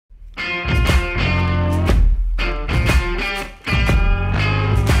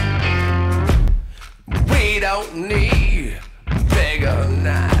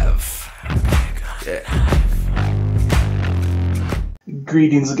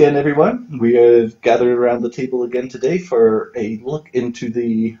Greetings again, everyone. We have gathered around the table again today for a look into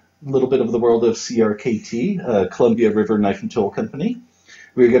the little bit of the world of CRKT, Columbia River Knife and Tool Company.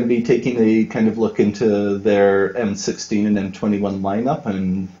 We're going to be taking a kind of look into their M16 and M21 lineup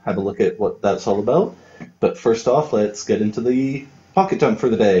and have a look at what that's all about. But first off, let's get into the pocket dump for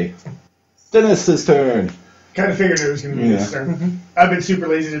the day. Dennis's turn. Kind of figured it was going to be his turn. I've been super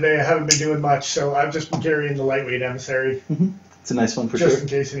lazy today. I haven't been doing much, so I've just been carrying the lightweight emissary. It's a nice one for sure. Just in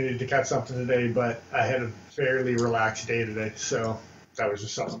case I needed to cut something today, but I had a fairly relaxed day today, so that was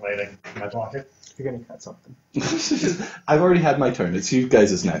just something light in my pocket. You're going to cut something. I've already had my turn. It's you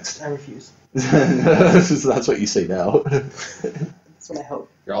guys' next. I refuse. That's what you say now. That's what I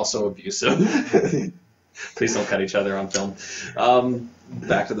hope. You're also abusive. Please don't cut each other on film.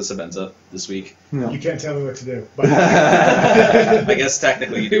 Back to the Sabenza this week. No. You can't tell me what to do. But I guess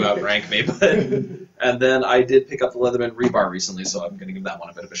technically you do outrank me, but and then I did pick up the Leatherman rebar recently, so I'm going to give that one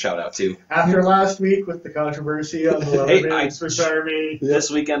a bit of a shout out too. After last week with the controversy on the Leatherman Swiss Army, this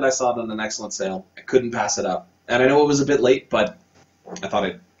weekend I saw it on an excellent sale. I couldn't pass it up, and I know it was a bit late, but I thought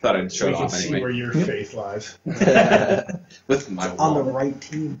I'd show it off anyway. We can see where your faith lies. With my on the right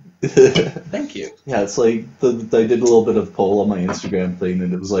team. Thank you. Yeah, it's like I did a little bit of poll on my Instagram thing,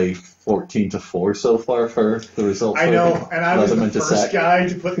 and it was like 14-4 so far for the results. I know, and I was the first guy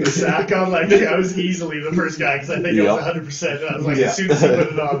to put the sack on. Like I was easily the first guy because I think it was 100%. And I was like, as soon as I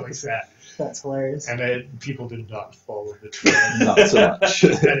put it on, like that. That's hilarious. And people did not follow the trend. Not so much.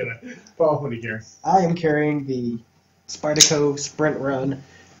 Anyway, Paul, what are you carrying? I am carrying the Spyderco Sprint Run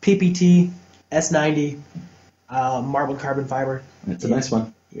PPT S90 marbled carbon fiber. It's a nice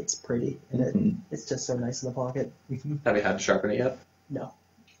one. It's pretty, and it's just so nice in the pocket. Have you had to sharpen it yet? No.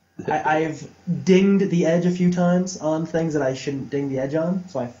 I've dinged the edge a few times on things that I shouldn't ding the edge on,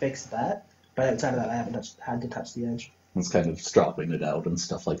 so I fixed that. But outside of that, I haven't had to touch the edge. It's kind of stropping it out and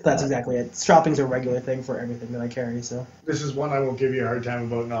stuff like that. That's exactly it. Stropping's a regular thing for everything that I carry, so. This is one I won't give you a hard time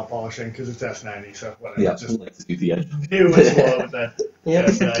about not polishing because it's S90, so whatever. Yeah, just like to do the edge. it was slow with that. Yeah.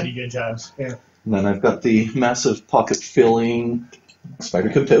 S90 good times. Yeah. And then I've got the massive pocket-filling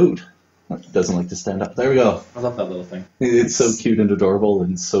Spyderco Toad. That doesn't like to stand up. There we go. I love that little thing. It's so cute and adorable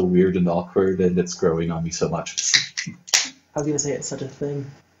and so weird and awkward, and it's growing on me so much. I was going to say it's such a thing.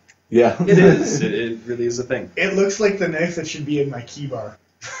 Yeah. It is. It really is a thing. It looks like the knife that should be in my key bar.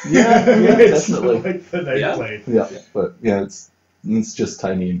 Yeah, It's definitely. like the knife blade. Yeah, but yeah, it's just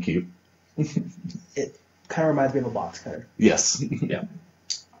tiny and cute. It kind of reminds me of a box cutter. Yes. Yeah.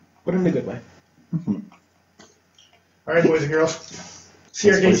 But in a good way. All right, boys and girls.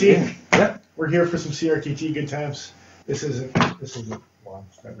 CRKT. Yeah. We're here for some CRKT good times. This isn't one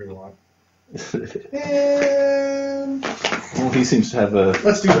that we want. And Well, he seems to have a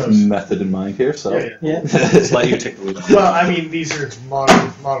let's do those. method in mind here, so. Yeah. Just let you take the lead on that. Well, I mean, these are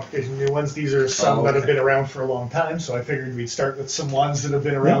modification new ones. These are some Oh, that have okay. been around for a long time, so I figured we'd start with some ones that have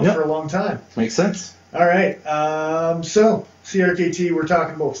been around Yeah. for a long time. Makes sense. All right, so CRKT, we're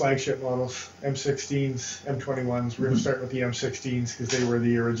talking about flagship models, M16s, M21s. We're going to start with the M16s because they were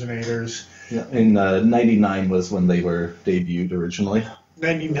the originators. Yeah. In 99 was when they were debuted originally.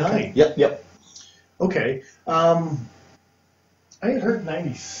 99. Yep. Okay. I had heard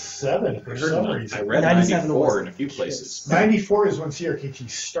 97 for some I reason. read 97 94 was in a few places. 94 is when CRKT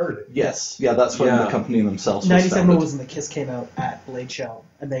started. Yes. Yeah, that's when Yeah. the company themselves was 97 founded. was when the KISS came out at Blade Show,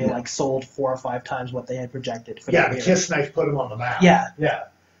 and they sold 4 or 5 times what they had projected. For Yeah, the the KISS knife put them on the map. Yeah. Yeah,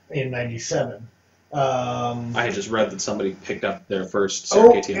 in 97. I had just read that somebody picked up their first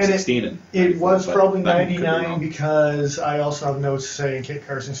Oh, CRKT and M16 and It was probably that could be 99 wrong. because I also have notes saying Kit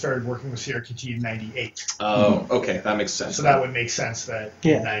Carson started working with CRKT in 98. Oh, okay, that makes sense. So that would make sense that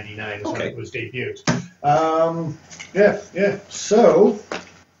Yeah. 99 is when Okay. it was debuted. Yeah. So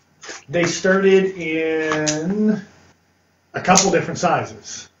they started in a couple different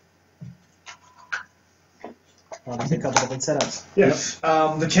sizes. Obviously, a couple different setups. Yes.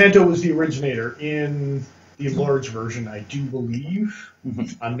 The Tanto was the originator in the large version, I do believe.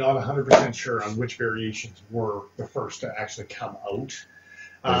 I'm not 100% sure on which variations were the first to actually come out.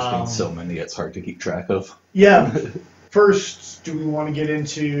 There's been so many, it's hard to keep track of. Yeah. First, do we want to get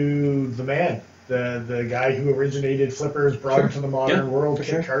into the man? The guy who originated flippers, brought Sure. him to the modern world, Kit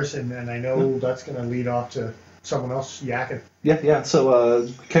sure. Carson, and I know that's going to lead off to someone else yakking. Yeah. So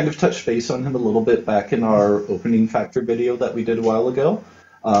kind of touched base on him a little bit back in our opening factor video that we did a while ago.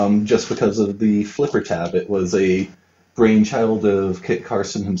 Just because of the flipper tab, it was a brainchild of Kit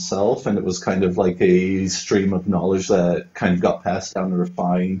Carson himself, and it was kind of like a stream of knowledge that kind of got passed down and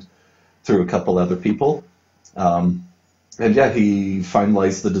refined through a couple other people. And yeah, he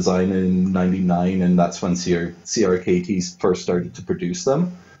finalized the design in '99, and that's when CRKT first started to produce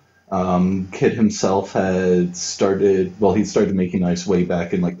them. Kit himself had started, well, he started making knives way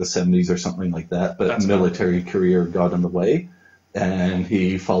back in like the 70s or something like that, but That's military career got in the way, and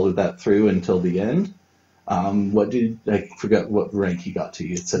he followed that through until the end. I forgot what rank he got to.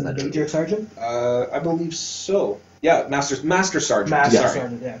 You said that. Major Sergeant? I believe so. Yeah, Master Sergeant. Master Sorry.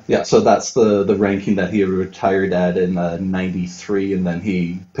 Sergeant, yeah. Yeah, so that's the ranking that he retired at in '93, and then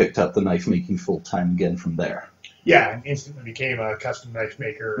he picked up the knife making full time again from there. Yeah, and instantly became a custom knife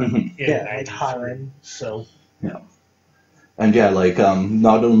maker Mhm. in Yeah, like 93. high end. So And yeah, like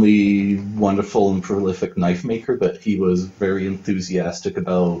not only wonderful and prolific knife maker, but he was very enthusiastic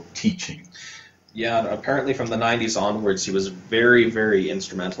about teaching. Yeah, apparently from the 90s onwards, he was very, very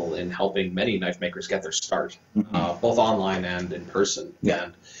instrumental in helping many knife makers get their start, both online and in person. Yeah.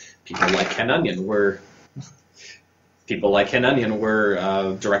 And people like Ken Onion were directly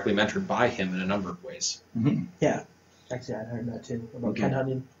mentored by him in a number of ways. Mhm. Yeah. Actually, I heard that too, about Ken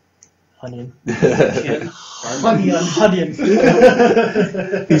Onion. Onion. Ken Onion.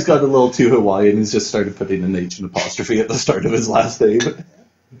 He's got a little too Hawaiian. He's just started putting an H and apostrophe at the start of his last name.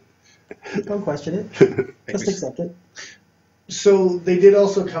 Don't question it. Just accept it. So they did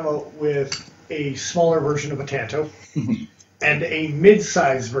also come out with a smaller version of a Tanto and a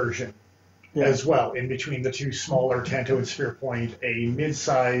mid-size version as well, in between the two smaller Tanto and Spear Point, a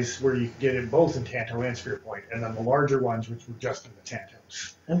mid-size where you could get it both in Tanto and Spear Point, and then the larger ones which were just in the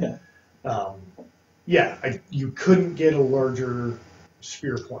Tantos. Okay. You couldn't get a larger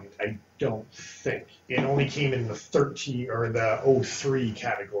Spear Point, I don't think. It only came in the 13 or the 03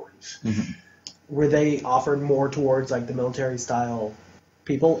 categories. Were they offered more towards like the military style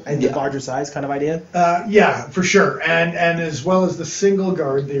people and the larger size kind of idea? Yeah, for sure. And as well as the single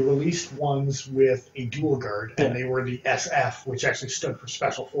guard, they released ones with a dual guard, and they were the SF, which actually stood for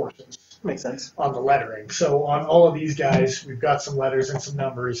Special Forces. Makes sense. On the lettering. So on all of these guys, we've got some letters and some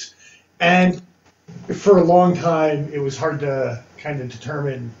numbers. And for a long time, it was hard to kind of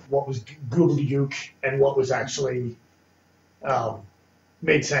determine what was gobbledygook and what was actually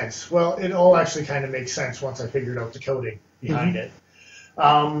made sense. Well, it all actually kind of makes sense once I figured out the coding behind it.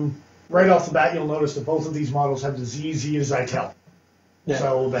 Right off the bat, you'll notice that both of these models have the ZZ as I tell. Yeah.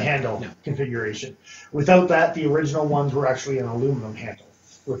 So the handle configuration. Without that, the original ones were actually an aluminum handle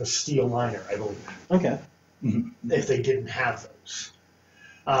with a steel liner, I believe. Okay. If they didn't have those.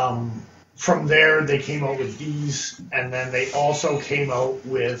 From there, they came out with these, and then they also came out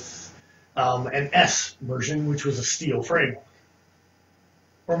with an S version, which was a steel frame.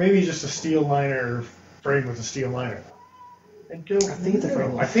 Or maybe just a steel liner frame with a steel liner. I think it's a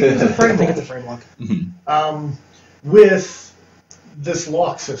frame lock. I think it's a frame I think lock. it's a frame lock. With this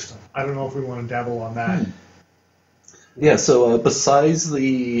lock system. I don't know if we want to dabble on that. Yeah, so besides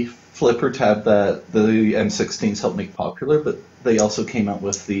the flipper tab that the M16s helped make popular, but they also came out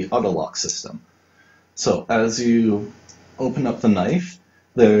with the auto lock system. So as you open up the knife,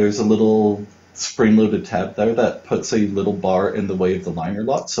 there's a little spring-loaded tab there that puts a little bar in the way of the liner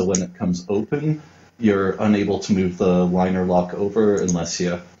lock, so when it comes open, you're unable to move the liner lock over unless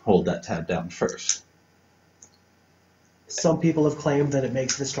you hold that tab down first. Some people have claimed that it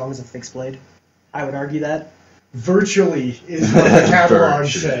makes it as strong as a fixed blade. I would argue that. Virtually is what the catalog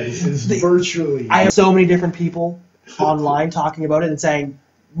Virtually. says. Is virtually. I have so many different people online talking about it and saying,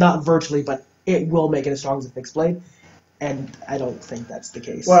 not virtually, but it will make it as strong as a fixed blade. And I don't think that's the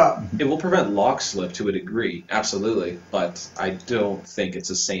case. Well, It will prevent lock slip to a degree, absolutely, but I don't think it's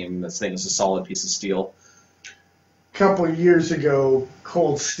the same thing as a solid piece of steel. a couple of years ago,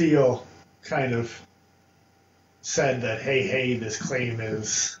 Cold Steel kind of said that, hey, this claim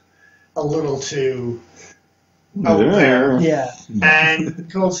is a little too out there. yeah. And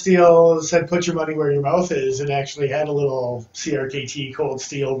Cold Steel said, put your money where your mouth is, and actually had a little CRKT Cold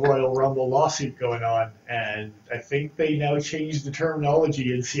Steel Royal Rumble lawsuit going on. And I think they now changed the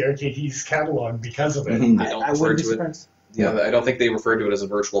terminology in CRKT's catalog because of it. Mhm. They don't I refer wouldn't be to it. surprised. Yeah, I don't think they refer to it as a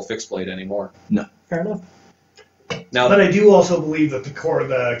virtual fixed blade anymore. Fair enough. Now, But I do also believe that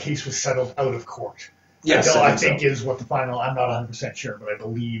the case was settled out of court. yes, I I think think so. is what the final. I'm not 100% sure, but I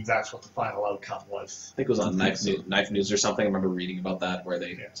believe that's what the final outcome was. I think it was on Knife News or something. I remember reading about that where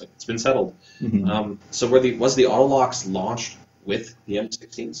Yeah. it's like it's been settled. Mhm. So was the auto locks launched with the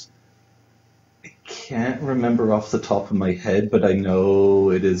M16s? Can't remember off the top of my head, but I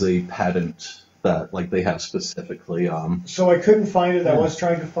know it is a patent that like they have specifically. So I couldn't find it. I was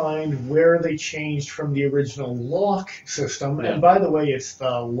trying to find where they changed from the original lock system. Yeah. And by the way, it's the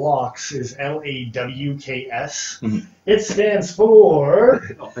LAWKS, is LAWKS. Mhm. It stands for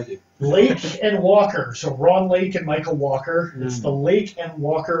Oh, thank you. Lake and Walker. So Ron Lake and Michael Walker. It's the Lake and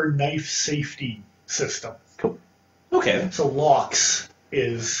Walker Knife Safety System. Okay. So LAWKS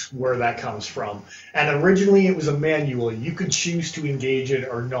is where that comes from. And originally it was a manual. You could choose to engage it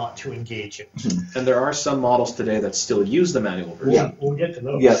or not to engage it. And there are some models today that still use the manual version. Yeah. We'll get to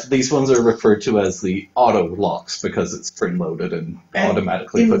those. Yeah, these ones are referred to as the auto locks because it's spring-loaded and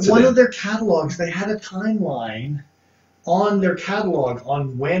automatically In puts it one in. of their catalogs, they had a timeline on their catalog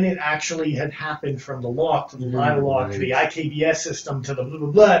on when it actually had happened from the lock to the lock to the IKBS system to the blah, blah,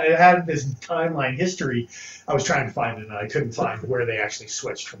 blah. And it had this timeline history. I was trying to find it, and I couldn't find where they actually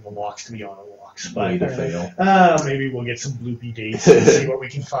switched from the locks to the auto locks. Way But to fail. maybe we'll get some bloopy dates and see what we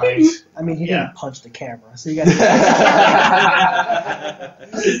can find. I mean, he Yeah. didn't punch the camera, so you got.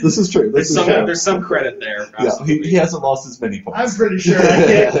 This is true. This is true. There's some credit there. Yeah, Absolutely. he hasn't lost as many I'm points. pretty sure I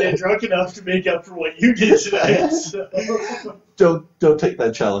can't get drunk enough to make up for what you did tonight. So. Don't take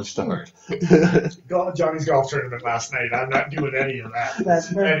that challenge to heart. Johnny's golf tournament last night. I'm not doing any of that. That's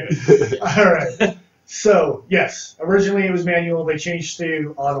fair. Anyway, all right. So, yes, originally it was manual. They changed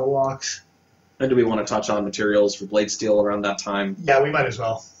to auto locks. And do we want to touch on materials for blade steel around that time? Yeah, we might as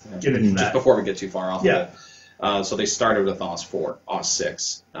well get into Mhm. that. Before we get too far off Yeah. of it. So they started with AUS4,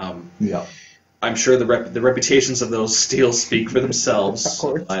 AUS6. Yeah. I'm sure the reputations of those steels speak for themselves. Of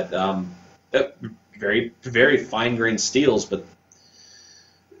course. But very, very fine-grained steels, but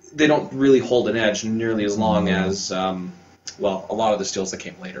they don't really hold an edge nearly as long as, a lot of the steels that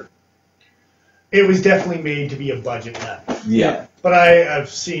came later. It was definitely made to be a budget knife. Yeah. But I've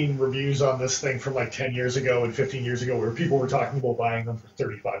seen reviews on this thing from like 10 years ago and 15 years ago where people were talking about buying them for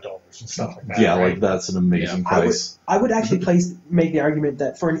 $35 and stuff like that. Yeah, right? like that's an amazing I would, price. I would actually make the argument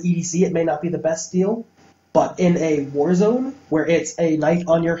that for an EDC it may not be the best steel, but in a war zone where it's a knife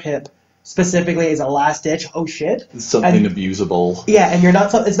on your hip, specifically as a last ditch, oh shit. It's something And- abusable. Yeah, and it's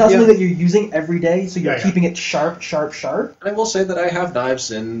not Yeah. something that you're using every day, so you're Yeah, yeah. keeping it sharp, sharp, sharp. And I will say that I have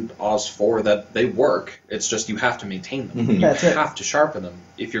knives in AUS4 that they work. It's just you have to maintain them. Mhm. You That's it. have to sharpen them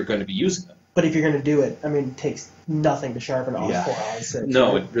if you're going to be using them. But if you're going to do it, I mean, it takes nothing to sharpen off Yeah. 4 hours.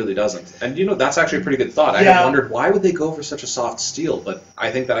 No, it really doesn't. And that's actually a pretty good thought. I Yeah. had wondered why would they go for such a soft steel, but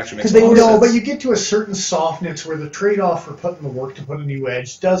I think that actually makes 'Cause a they lot of No, sense. but you get to a certain softness where the trade-off for putting the work to put a new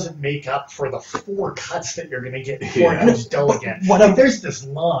edge doesn't make up for the 4 cuts that you're going to get before Yeah. it goes dull again. What Like, I'm- there's this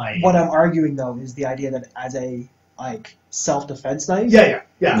line. What I'm arguing, though, is the idea that as a self-defense knife, Yeah.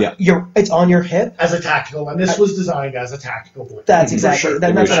 it's on your hip. As a tactical, and this was designed as a tactical blade. That's For exactly sure.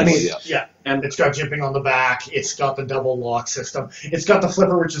 that's what I mean. Originally, yeah. And It's got jimping on the back. It's got the double lock system. It's got the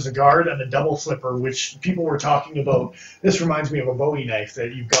flipper, which is a guard, and the double flipper, which people were talking about. This reminds me of a Bowie knife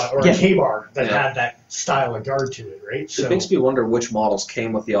that you've got, or Yeah. a K-bar that Yeah. had that style of guard to it, right? it makes me wonder which models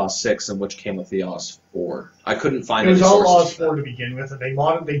came with the AUS6 and which came with the AUS4. I couldn't find It was any all sources for AUS4 to begin with,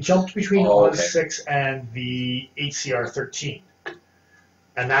 and they jumped between Oh, okay. AUS6 and the HCR13.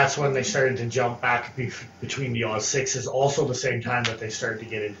 And that's when they started to jump back between the AUS6s, also the same time that they started to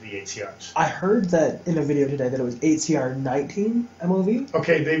get into the HCRs. I heard that in a video today that it was HCR 19 MOV.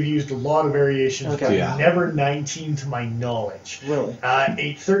 Okay, they've used a lot of variations, Okay. but Yeah. never 19 to my knowledge. Really?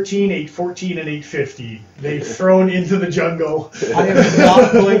 813, 814, and 850. They've thrown into the jungle. I am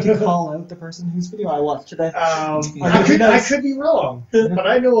not going to call out the person whose video I watched today. I could be wrong, but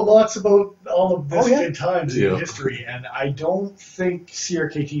I know lots about all of this Oh, yeah. good times Yeah. in history, and I don't think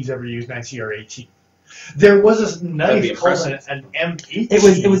CRKT's ever used 9CR18. There was a That'd be knife called impressive. an M18.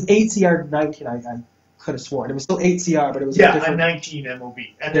 It was 8CR 19. I could have sworn it was still 8CR, but it was a Yeah, a different. 19 MOB,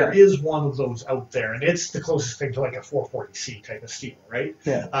 and there is one of those out there, and it's the closest thing to like a 440C type of steel, right?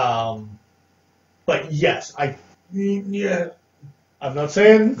 Yeah. But yes, I'm not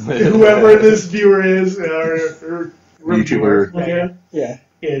saying whoever this viewer is or reviewer YouTuber. Yeah.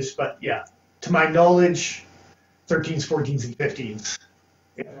 is, but yeah, to my knowledge, 13s, 14s, and 15s,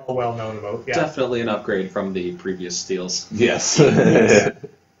 it's all well known about. Yeah. Definitely an upgrade from the previous steels. Yes.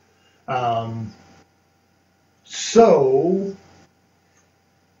 So,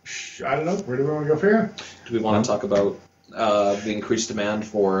 I don't know. Where do we want to go from here? Do we want to talk about the increased demand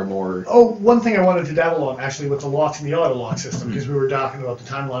for more... Oh, one thing I wanted to dabble on, actually, with the locks and the auto lock system, because we were talking about the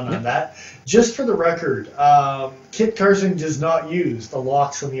timeline on that. Just for the record, Kit Carson does not use the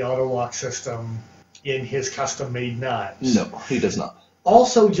locks and the auto lock system in his custom-made knives. No, he does not.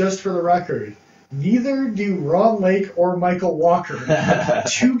 Also, just for the record, Neither do Ron Lake or Michael Walker,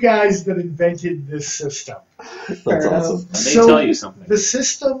 two guys that invented this system. That's Fair awesome. And they So, tell you something. The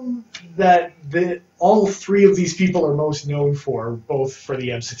system that all three of these people are most known for, both for the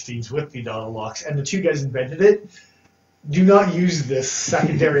M16s with the auto locks, and the two guys invented it, do not use this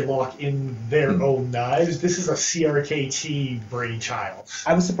secondary lock in their own knives. This is a CRKT brainchild.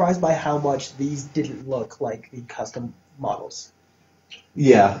 I was surprised by how much these didn't look like the custom models.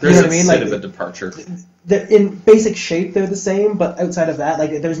 Yeah. There's You know a what I mean? bit Like, of a departure. In basic shape, they're the same, but outside of that,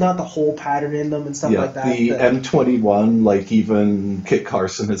 like there's not the whole pattern in them and stuff Yeah, like that. the M21, like even Kit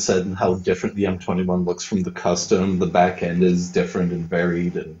Carson has said how different the M21 looks from the custom. The back end is different and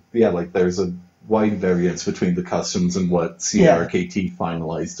varied, and yeah, like there's a wide variance between the customs and what CRKT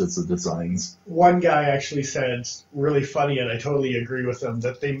finalized as the designs. One guy actually said, really funny, and I totally agree with him,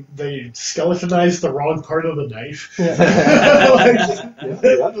 that they skeletonized the wrong part of the knife. Yeah.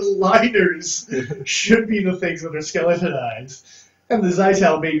 The liners should be the things that are skeletonized. And the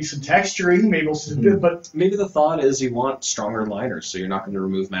Zytel, maybe some texturing, maybe some, but Maybe the thought is you want stronger liners, so you're not going to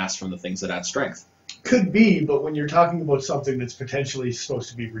remove mass from the things that add strength. could be, but when you're talking about something that's potentially supposed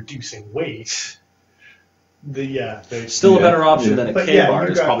to be reducing weight, Still a better option than a But K-bar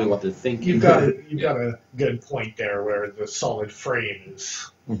you've is got- probably what they're thinking. you've got a good point there where the solid frame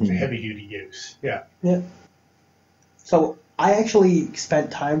is Mhm. heavy duty use. Yeah. So I actually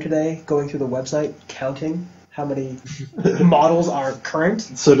spent time today going through the website counting how many models are current.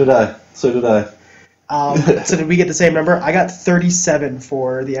 So did I. So did I. So did we get the same number? I got 37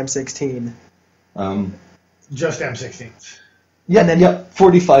 for the M16. Just M16s. Yeah, And then- yeah,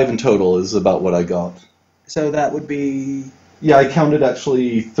 45 in total is about what I got. So that would be Yeah, I counted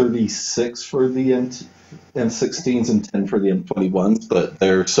actually 36 for the M16s and 10 for the M21s, but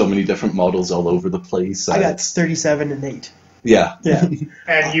there are so many different models all over the place. I got 37 and 8. Yeah, Yeah,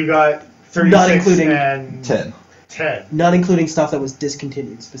 And you got 36 Not including and 10. 10. not including stuff that was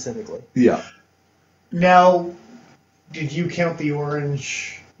discontinued specifically. Yeah. Now, did you count the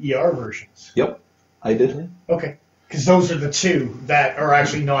orange ER versions? Yep, I did. Okay. Because those are the two that are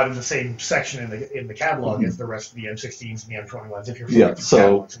actually not in the same section in the catalog as the rest of the M16s and the M21s. If you're Yeah, flipping through so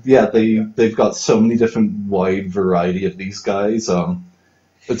catalogs. yeah, they've got so many different wide variety of these guys.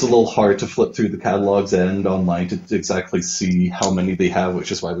 It's a little hard to flip through the catalogs and online to exactly see how many they have,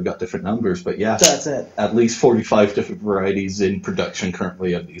 which is why we got different numbers. But yeah, That's it. at least 45 different varieties in production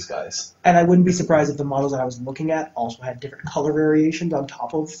currently of these guys. And I wouldn't be surprised if the models that I was looking at also had different color variations on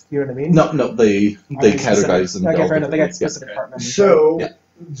top of, you know what I mean? No, they Are they categorize them. Okay, all fair enough. They got different ways, specific part numbers. So, Yeah.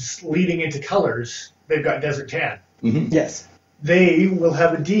 just leading into colors, they've got Desert Tan. yeah. Mhm. Yes. They will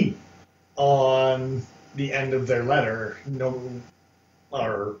have a D on the end of their letter. No,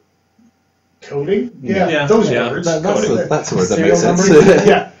 or coding? Yeah, those yeah. words. That's Coding. That's a word that Serial makes sense. numbers?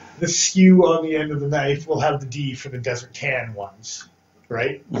 Yeah, the skew on the end of the knife will have the D for the Desert Tan ones,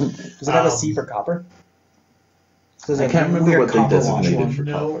 right? Does it have a C Um, for copper? Does I it can't remember weird what they copper wash designated one? for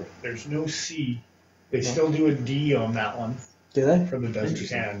No, copper. there's no C. They No. still do a D on that one Do they? for the Desert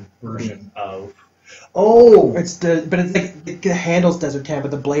Interesting. Tan version of. Oh But it's like it handles Desert Tan,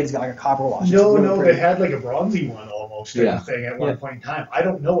 but the blade's got like a copper wash. It's no, really no, pretty. they had like a bronzy one almost. Yeah. Thing at one Yeah. point in time. I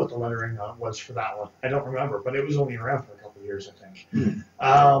don't know what the lettering was for that one. I don't remember, but it was only around for a couple of years, I think. And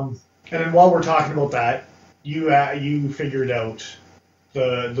then while we're talking about that, you figured out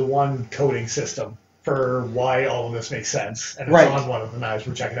the one coding system for why all of this makes sense, and it's Right. on one of the knives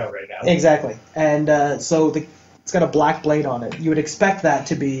we're checking out right now. Exactly. And so it's got a black blade on it. You would expect that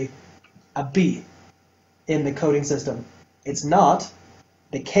to be a B in the coding system. It's not.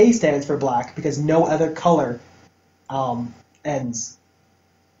 The K stands for black because no other color ends.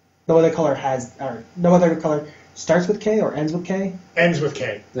 No other color starts with K or ends with K. Ends with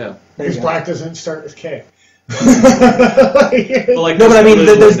K. Yeah. There you Because go. black doesn't start with K. But like No, but I mean,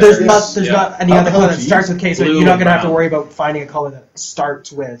 blue there's in there. not Yeah. not any other color that Puffy. starts with K, so Blue you're not and gonna have to brown. worry about finding a color that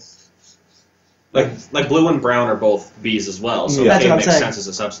starts with. Like blue and brown are both B's as well, so Yeah. That's K what I'm makes saying. sense as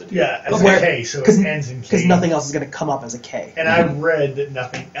a substitute. Yeah, as Where- a K, so it 'cause- ends in K. Because nothing else is gonna come up as a K. And I read that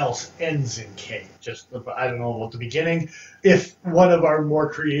nothing else ends in K. I don't know about the beginning. If one of our more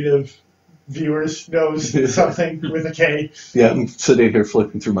creative viewers knows something with a K, Yeah, I'm sitting here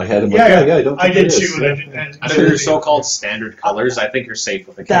flipping through my head. I'm Yeah, like, yeah. I don't I think did it is. too. And I know your so-called standard colors. I think you're safe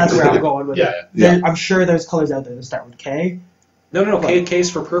with a K. That's where I'm going with Yeah. it. I'm sure there's colors out there that start with K. No. K's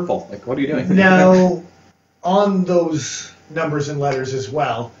for purple. Like, what are you doing? Now, on those numbers and letters as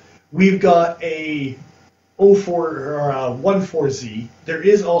well, we've got a 04 or a 14Z. There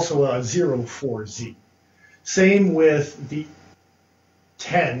is also a 04Z. Same with the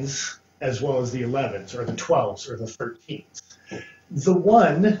 10s as well as the 11s or the 12s or the 13s. The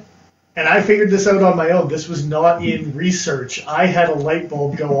one And I figured this out on my own. This was not in research. I had a light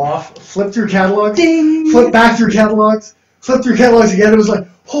bulb go off, flip through catalogs, Ding! flip back through catalogs, flip through catalogs again. It was like,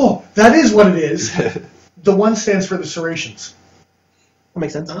 oh, that is what it is. The 1 stands for the serrations. That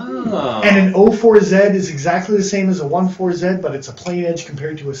makes sense. Oh. And an 04Z is exactly the same as a 14Z, but it's a plain edge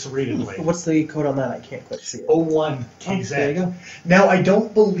compared to a serrated blade. What's the code on that? I can't quite see it. 01 Oh, there you KZ. go. Now, I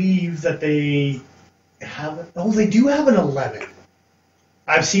don't believe that they have... Oh, they do have an 11.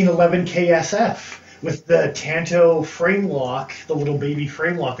 I've seen 11 KSF with the Tanto frame lock, the little baby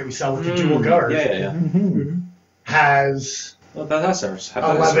frame lock that we sell with the dual guard. Yeah. Mm-hmm. Has Well, that's ours.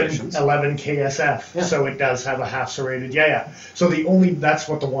 11 KSF, Yeah. so it does have a half serrated. Yeah. So that's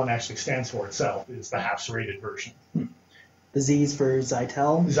what the 1 actually stands for itself, is the half serrated version. The Z's for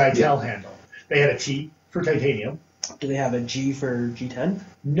Zytel. Zytel handle. They had a T for titanium. Do they have a G for G10?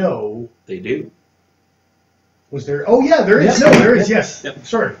 No. They do. Was there? Oh, yeah, there is. Yeah. No, there is, yes. Yep.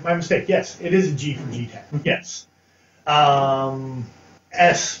 Sorry, my mistake. Yes, it is a G for G10. Yes.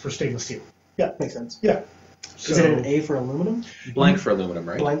 S for stainless steel. Yeah. Makes sense. Yeah. Is it an A for aluminum? Blank for aluminum,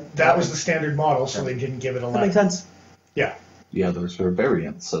 right? Blank. That was the standard model, so they didn't give it a That makes letter. sense. Yeah, The others were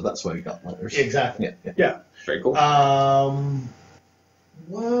variants, so that's why you got letters. exactly. Yeah. Very cool.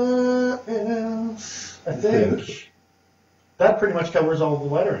 What else? I think that pretty much covers all the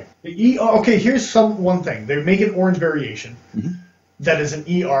lettering. The okay, here's one thing. They make an orange variation that is an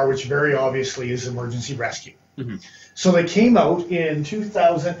ER, which very obviously is emergency rescue. Mhm. So they came out in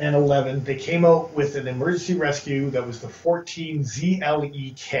 2011. They came out with an emergency rescue that was the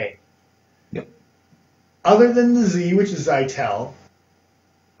 14ZLEK. Yep. Other than the Z, which is Zytel,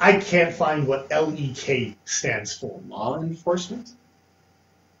 I can't find what LEK stands for. Law enforcement?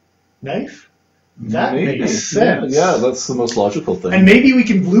 Knife? That Maybe. makes sense. Yeah, that's the most logical thing. And maybe we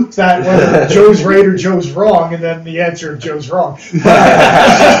can loop that whether Joe's right or Joe's wrong, and then the answer of Joe's wrong.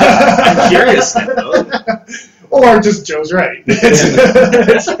 I'm curious now, though. Or just Joe's right.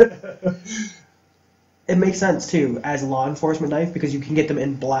 It makes sense too as a law enforcement knife because you can get them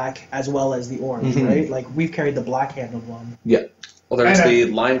in black as well as the orange, Mhm. right? Like we've carried the black handled one. Well, there's And, the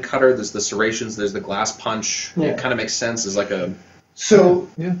line cutter, there's the serrations, there's the glass punch. Yeah. It kind of makes sense as like a... So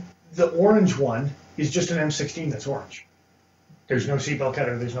Yeah. the orange one is just an M16 that's orange. There's no seatbelt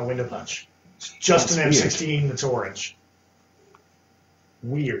cutter, there's no window punch. It's just That's an weird. M16 that's orange.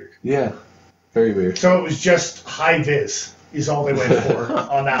 Weird. Yeah. Very weird. So it was just high vis is all they went for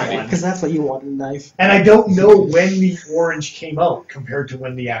on that one. Because that's what you want in a knife. And I don't know when the orange came out compared to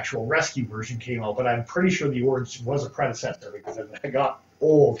when the actual rescue version came out, but I'm pretty sure the orange was a predecessor because I got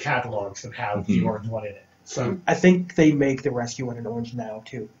old catalogs that have the orange one in it. So I think they make the rescue one in orange now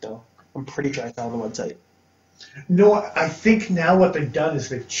too, though. I'm pretty sure I saw on the website. no, I think now what they've done is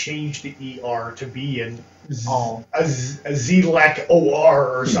they've changed the ER to be a ZLEC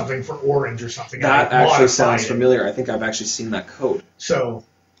OR or something for orange or something. That They actually modified sounds it. familiar. I think I've actually seen that code. So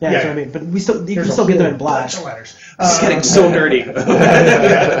Yeah, Yeah. that's what I mean. But you can there's a still get them in whole black. bunch of letters. It's getting so nerdy.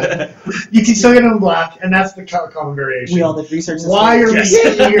 Yeah. You can still get them in black, and that's the common variation. We all did research. This Why week. are we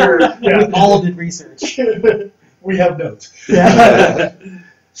Yes. here? We all did research. We have notes. Yeah.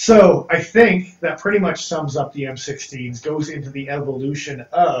 So I think that pretty much sums up the M16s, goes into the evolution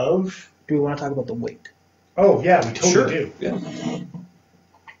of... Do we want to talk about the weight? Oh, yeah, we totally Sure. do. Yeah.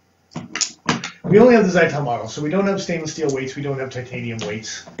 We only have the Zytel model, so we don't have stainless steel weights, we don't have titanium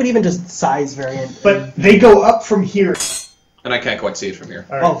weights. But even just size variant. But they go up from here. And I can't quite see it from here.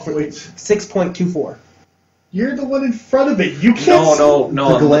 All right, Oh, for wait. 6.24. You're the one in front of it. You can't No, The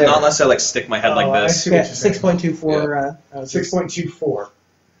not glare. unless I like stick my head Oh, like I this. see what Yeah, you're saying. 6.24. 6.24.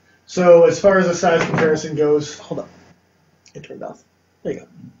 So as far as the size comparison goes, Hold on. It turned off. There you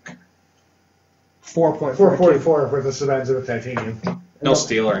go. 4.42. 444 for the Savanza with titanium. No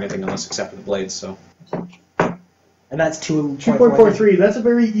steel or anything else except for the blades, so. And that's 2.43. 2.43, that's a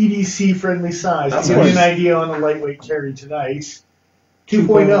very EDC friendly size. That's To give you an nice. idea on a lightweight carry tonight,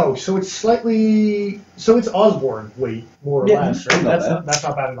 2.0. So it's it's Osborne weight, more or Yeah, less, right? not That's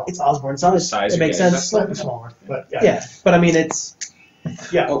not bad at all. It's Osborne size. Size It makes you get, sense. Slightly smaller, but yeah. Yeah, but I mean, it's.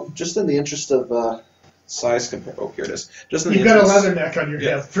 Yeah. Oh, just in the interest of size compare. Oh, here it is. Just in the You've got a interest. leather neck on your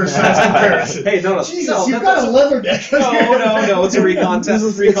Yeah. hip for size comparison. Hey, no, Jesus, no, you've that got a doesn't- leather neck on your No, it's a recon test.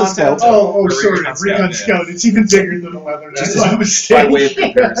 It's a Recon scout. test. Oh, Or sorry, recon scout, Recon yeah. Scout. It's even bigger than a leather neck. Just My by mistake. way of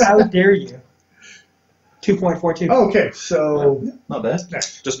comparison. How dare you? 2.42. Oh, okay, so Not bad.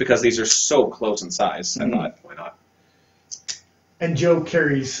 next. Just because these are so close in size, I thought, why not? And Joe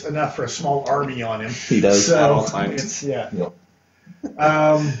carries enough for a small army on him. He does. So at all times. it's yeah. Yep.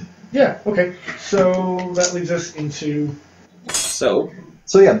 Yeah. Okay. So that leads us into So,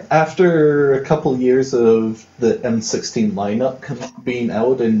 So yeah, after a couple years of the M16 lineup being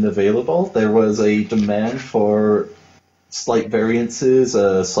out and available, there was a demand for slight variances,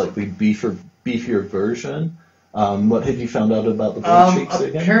 a slightly beefier version. What had you found out about the blade shapes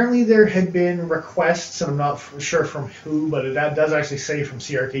again? Apparently there had been requests, and I'm not sure from who, but that does actually say from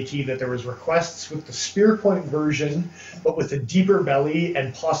CRKT that there was requests with the spear point version, but with a deeper belly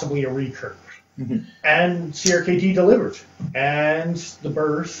and possibly a recurve. Mm-hmm. And CRKT delivered. And the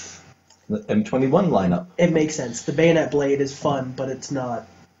birth. The M21 lineup. It makes sense. The bayonet blade is fun, but it's not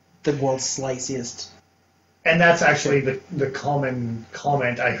the world's sliciest. And that's actually the common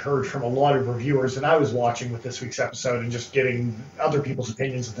comment I heard from a lot of reviewers that I was watching with this week's episode and just getting other people's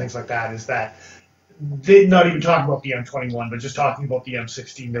opinions and things like that, is that they're not even talking about the M21, but just talking about the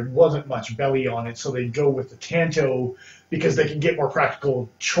M16. There wasn't much belly on it, so they'd go with the Tanto because they can get more practical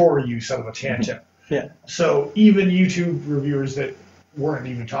chore use out of a Tanto. Yeah. So even YouTube reviewers that weren't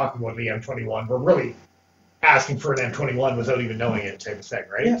even talking about the M21 were really asking for an M21 without even knowing it, type of thing,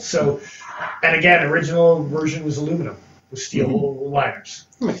 right? Yeah. So, and again, original version was aluminum with steel liners.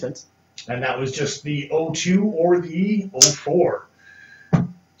 That makes sense. And that was just the 02 or the 04.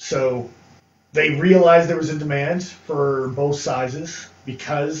 So they realized there was a demand for both sizes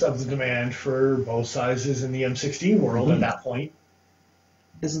because of the demand for both sizes in the M16 world at that point.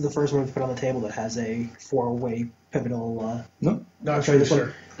 This is the first one we've put on the table that has a 4-way pivotal. No, Not Sorry, sure, this one-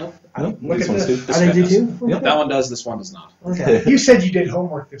 sir. no, Look these at ones this. do. I think do does. too. Yep. That one does. This one does not. Okay. You said you did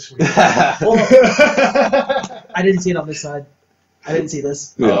homework this week. I didn't see it on this side. I didn't see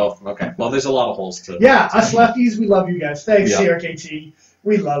this. Yeah. Oh, okay. Well, there's a lot of holes to. Yeah, us lefties, we love you guys. Thanks, Yeah. CRKT.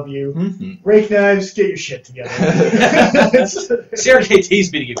 We love you. Mhm. Rake knives, get your shit together. CRKT's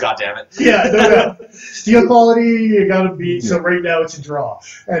beating you, goddammit. Yeah, no doubt. Steel quality, you gotta beat. So right now it's a draw.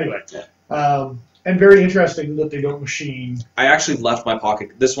 Anyway, and very interesting that they don't machine. I actually left my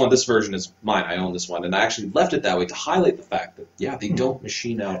pocket. This version is mine. I own this one, and I actually left it that way to highlight the fact that they don't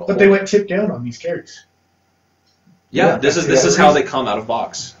machine out. But they went tip down on these carries. Yeah, this is how they come out of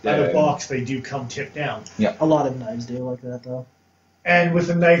box. Out of box, they do come tip down. A lot of knives do like that, though. And with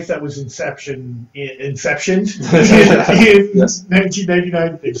a knife that was inceptioned in Yes.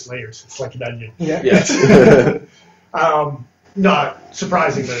 1999, there's layers. It's like an onion. Yeah. Yeah. Not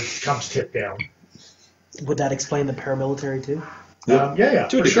surprising that it comes tip down. Would that explain the paramilitary too? Yeah,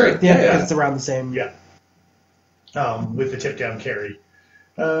 To a for sure. degree. Yeah, it's around the same. Yeah. With the tip down carry.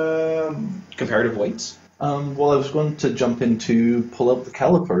 Comparative weights. Well, I was going to jump into pull out the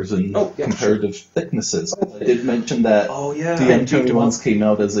calipers and comparative thicknesses. I did mention that Oh yeah. the M21s came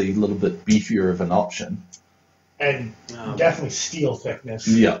out as a little bit beefier of an option. And definitely steel thickness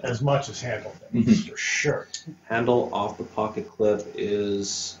as much as handle thickness, for sure. Handle off the pocket clip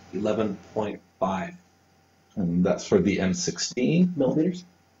is 11.5. And that's for the M16. Millimeters?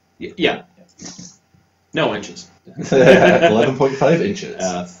 Yeah. No inches. 11.5 inches.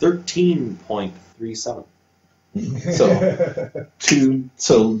 13.37.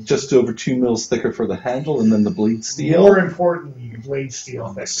 So just over 2 mils thicker for the handle, and then the bleed steel. More importantly, blade steel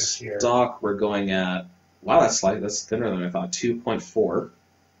thickness here. Stock, we're going at, wow, that's thinner than I thought, 2.4.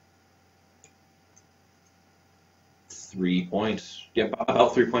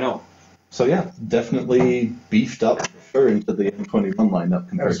 about 3.0. So yeah, definitely beefed up into the M21 lineup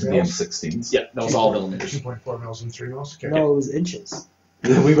compared to the M16s. Yeah, that was all millimeters. 2.4 mils and 3 mils. Okay. No, it was inches.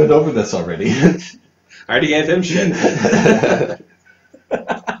 We went over this already. I already gave him shit.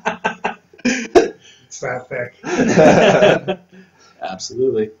 It's that thick.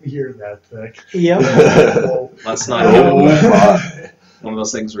 Absolutely. You're that thick. Yep. Whoa. Let's not one of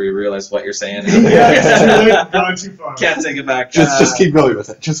those things where you realize what you're saying. Yeah, it's too late. Gone too far. Can't take it back. just keep going with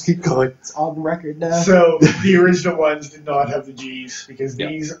it. Just keep going. It's on record now. So the original ones did not have the Gs because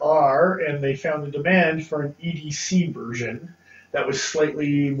these are, and they found a demand for an EDC version that was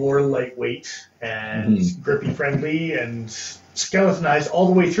slightly more lightweight and grippy friendly and skeletonized all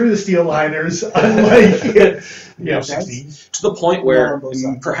the way through the steel liners, unlike the M16. To the point where,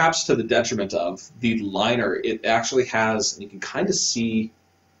 perhaps to the detriment of the liner, it actually has, and you can kind of see,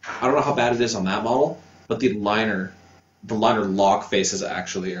 I don't know how bad it is on that model, but the liner lock faces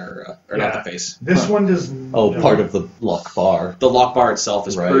actually are not the face. This one does part of the lock bar. The lock bar itself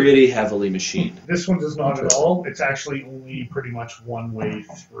is pretty heavily machined. This one does not at all. It's actually only pretty much one way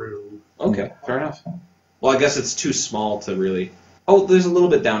through. Okay, fair enough. Well, I guess it's too small to really... Oh, there's a little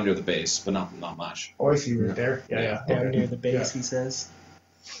bit down near the base, but not much. Oh, I see right there. Yeah. Down near the base, he says.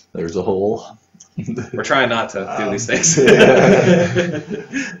 There's a hole. We're trying not to do these things.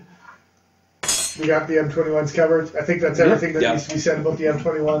 We got the M21s covered. I think that's everything that needs to be said about the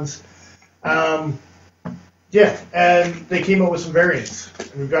M21s. Yeah, and they came up with some variants.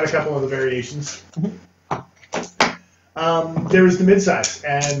 And we've got a couple of the variations. There was the mid-size,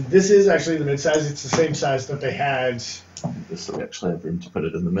 and this is actually the mid-size. It's the same size that they had So we actually have room to put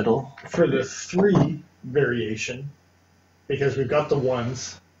it in the middle. for the 3 variation, because we've got the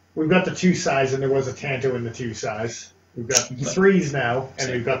 1s, we've got the 2 size, and there was a Tanto in the 2 size. We've got the 3s now,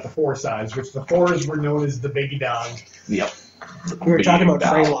 and we've got the 4 size, which the 4s were known as the Biggie Dog. Yep. We were talking about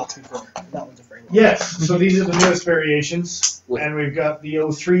frame locks before. That one's a frame lock. Yes, so these are the newest variations, and we've got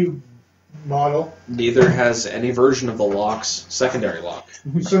the 03 model. Neither has any version of the lock's secondary lock.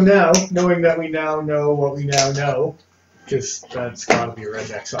 So now, knowing that we now know what we now know, because that's got to be a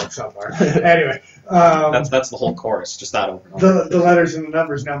redneck song somewhere. Anyway, That's the whole chorus, just that over and over. the letters and the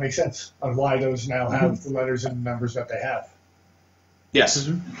numbers now make sense on why those now have the letters and numbers that they have Yes.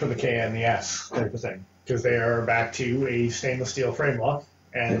 for the K and the S type of thing, because they are back to a stainless steel frame lock,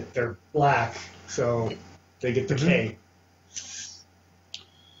 and they're black, so they get the K.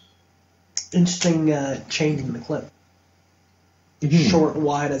 Interesting change in the clip. Short,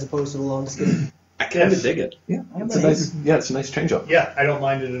 wide, as opposed to the long skinny. I kind of dig it. Yeah, it's a nice. Yeah, it's a nice change up. Yeah, I don't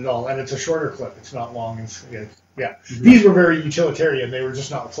mind it at all, and it's a shorter clip. It's not long. Yeah. These were very utilitarian. They were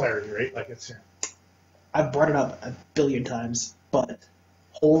just not clarity, right? Like it's. I've brought it up a billion times, but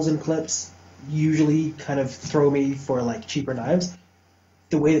holes in clips usually kind of throw me for like cheaper knives.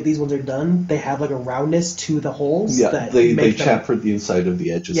 The way that these ones are done, they have like a roundness to the holes. Yeah, that they make them, chamfered the inside of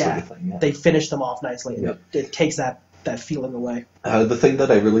the edges, sort of thing. Yeah. They finish them off nicely. And Yep. it takes that feeling away. The thing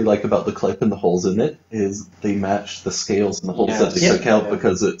that I really like about the clip and the holes in it is they match the scales and the holes that they Yes. took out, Yeah.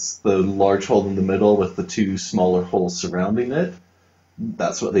 because it's the large hole in the middle with the 2 smaller holes surrounding it.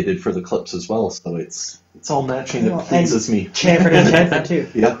 That's what they did for the clips as well, so it's all matching. Well, It pleases me. Chamfered and chamfered too.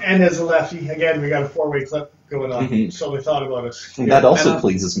 Yeah, And as a lefty, again, we got a 4-way clip going on, Mhm. so they thought about us. and that also And,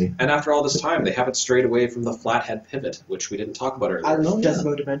 pleases me. And after all this time, they haven't strayed away from the flathead pivot, which we didn't talk about earlier. I was just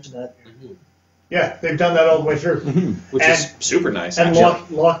about to mention that. Yeah, they've done that all the way through. Which And- is super nice, And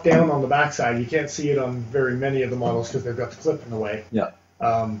actually. locked down on the backside. You can't see it on very many of the models because they've got the clip in the way. Yeah.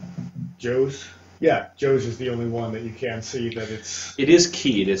 Joe's? Yeah, Joe's is the only one that you can see that it's... It is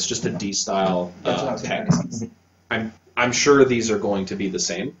keyed. It's just a D-style That's what I was tech. gonna say. I'm sure these are going to be the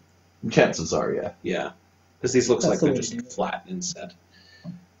same. Chances are, yeah. Yeah. Because these looks That's like the they're way to just do it. flat instead.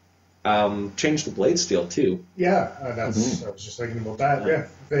 Changed the blade steel, too. Yeah, I was just thinking about that. Yeah,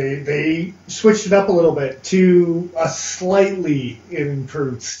 they switched it up a little bit to a slightly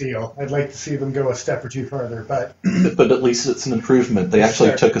improved steel. I'd like to see them go a step or two further, but But at least it's an improvement. They actually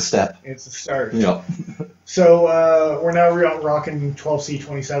Sure. took a step. it's a start. Yeah. So we're now rocking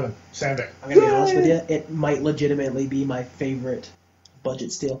 12C27 Sandvik. I'm gonna be honest with you, it might legitimately be my favorite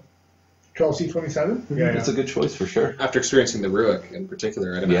budget steel. 12C27? Yeah, It's a good choice for sure. After experiencing the Ruick in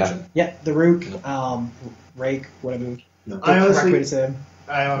particular, I'd Yeah. imagine. Yeah, the Rook, Rake, whatever. No. The I correct honestly- way to say them.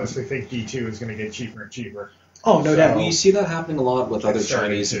 I honestly think D2 is going to get cheaper and cheaper. Oh, no So- doubt. We see that happening a lot with other It's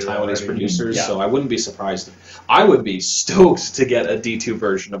starting Chinese and to Taiwanese already. producers, Yeah. so I wouldn't be surprised. I would be stoked to get a D2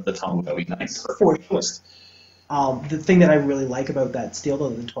 version of the Tomahawk. That'd be nice. For sure. The thing that I really like about that steel, though,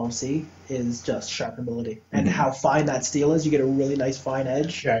 the 12C, is just sharpenability. And how fine that steel is. You get a really nice fine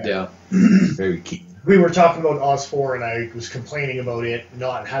edge. Yeah. Yeah. Very keen. We were talking about Oz 4, and I was complaining about it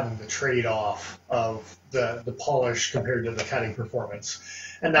not having the trade-off of the polish compared to the cutting performance.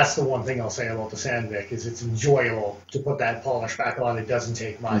 And that's the one thing I'll say about the Sandvik, is it's enjoyable to put that polish back on. It doesn't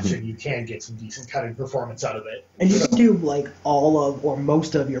take much, and you can get some decent cutting performance out of it. And you can do, like, all of, or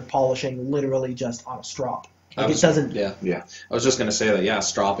most of your polishing literally just on a strop. Like, it doesn't... Yeah. Yeah. I was just going to say that, yeah,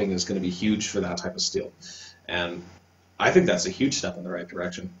 stropping is going to be huge for that type of steel. And I think that's a huge step in the right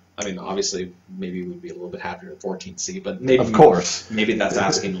direction. I mean, obviously, maybe we'd be a little bit happier at 14C, but maybe, Of course. maybe that's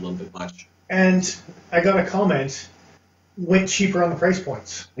asking a little bit much. And I got a comment, went cheaper on the price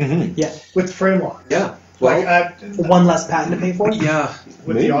points Mm-hmm. Yeah. with the frame lock. Yeah. Like, Well, One less patent to pay for? yeah.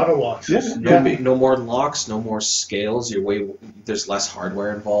 with Maybe. the auto locks. Yeah. No more locks, no more scales. There's less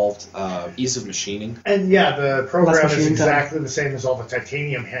hardware involved. Ease of machining. And yeah, the program is machine time. exactly the same as all the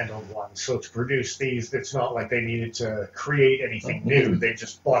titanium handled ones. So to produce these, it's not like they needed to create anything new. They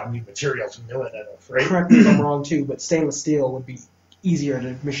just bought a new material to mill it out of, right? Correct me if I'm wrong, too, but stainless steel would be easier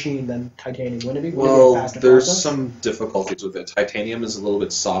to machine than titanium, wouldn't it be? Would it be a Well, faster there's process? some difficulties with it. Titanium is a little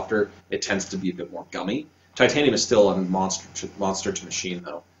bit softer. It tends to be a bit more gummy. Titanium is still a monster to machine,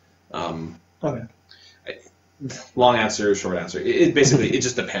 though. Okay. Long answer, short answer. It basically it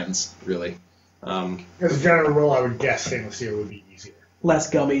just depends, really. As a general rule, I would guess stainless steel would be easier. Less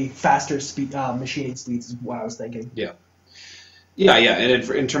gummy, faster speed, machining speeds is what I was thinking. Yeah, and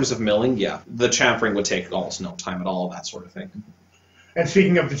in terms of milling, yeah, the chamfering would take almost no time at all, that sort of thing. And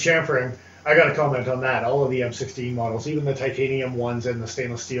speaking of the chamfering, I got to comment on that. All of the M16 models, even the titanium ones and the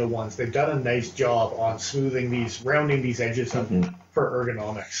stainless steel ones, they've done a nice job on rounding these edges up for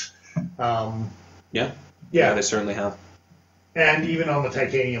ergonomics. Yeah, Yeah, they certainly have. and even on the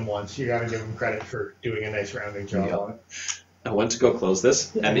titanium ones, you got to give them credit for doing a nice rounding job Yep. on it. I went to go close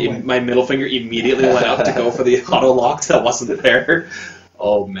this, Yeah, and go ahead. my middle finger immediately went up to go for the auto lock that wasn't there.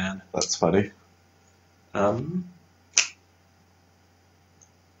 Oh man. That's funny.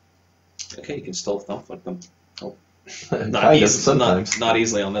 Okay, you can still thumb flip them. Kind of, sometimes. Not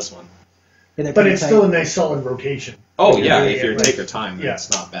easily on this one. And they're But pretty it's tight. still a nice solid rotation. Oh Yeah, yeah, yeah, if you yeah, take right. your time, then Yeah. it's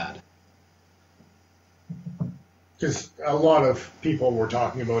not bad. Because a lot of people were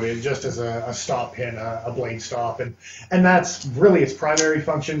talking about it just as a stop pin, a blade stop, and that's really its primary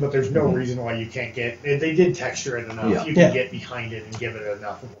function. But there's no reason why you can't get. They did texture it enough. Yeah. You can Yeah. get behind it and give it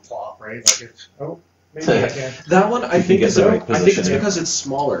enough of a plop, right? Like it's maybe I can. That one, I You think, can is get the right I think position, it's yeah. because it's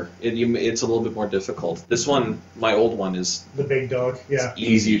smaller. It's a little bit more difficult. This one, my old one, is The big dog, yeah.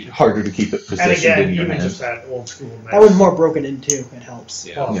 Easy, harder to keep it positioned And again, in your even hand. just that old school. Nice That one's more broken in too. It helps.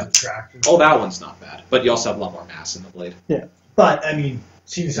 yeah. positive traction. Oh, that one's not bad, but you also have a lot more mass in the blade. But I mean,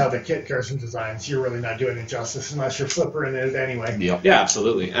 seeing how the Kit Carson designs, you're really not doing it justice unless you're flippering it anyway. Yep. Yeah,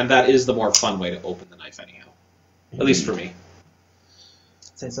 absolutely, and that is the more fun way to open the knife, anyhow. At least for me.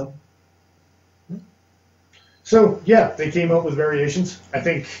 Say so. So yeah, they came out with variations. I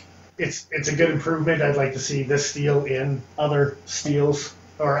think it's a good improvement. I'd like to see this steel in other steels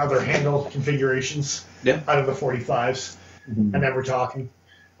or other handle configurations out of the 45s, and then we're talking.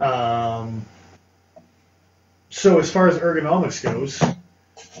 So as far as ergonomics goes,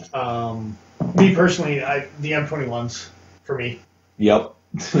 me personally, the M21s for me. Yep.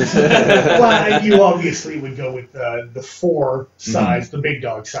 Well, you obviously would go with the 4 size, the big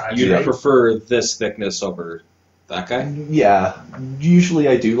dog size. You'd right? prefer this thickness over that guy? Yeah. Usually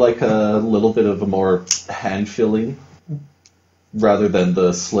I do like a little bit of a more hand filling rather than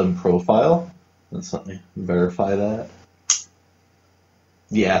the slim profile. Let's let me verify that.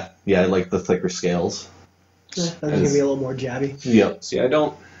 Yeah, I like the thicker scales. That's gonna be a little more jabby. Yep. See, I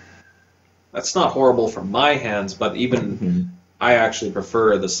don't... That's not horrible for my hands, but even I actually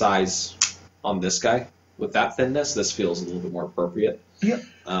prefer the size on this guy. With that thinness, this feels a little bit more appropriate. Yep.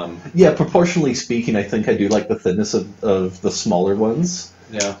 Yeah, proportionally speaking, I think I do like the thickness of the smaller ones.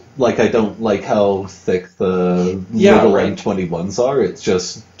 Yeah. Like, I don't like how thick the little M21s are. It's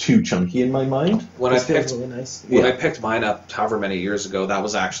just too chunky in my mind. When This I feels picked really nice. when I picked mine up however many years ago, that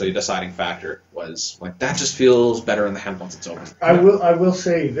was actually a deciding factor. Was like that just feels better in the hand once it's open. I will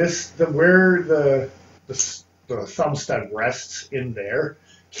say this: where the thumb stud rests in there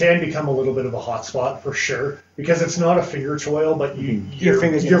can become a little bit of a hot spot for sure, because it's not a finger choil, but Your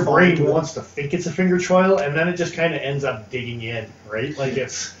fingers your gonna fall brain into it. wants to think it's a finger choil, and then it just kind of ends up digging in, right? Like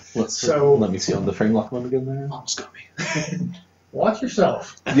it's Let me see on the frame lock one again there. Almost got me. watch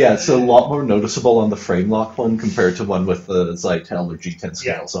yourself. Yeah, it's a lot more noticeable on the frame lock one compared to one with the Zytel or G10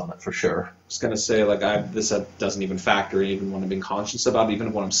 scales on it, for sure. I was gonna say this doesn't even factor in even when I'm being conscious about it,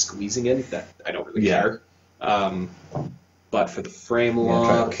 even when I'm squeezing it. That I don't really care. But for the frame try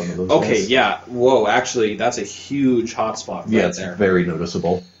lock, with one of those okay, guys. yeah, whoa, actually, that's a huge hot spot right Yeah, it's there. very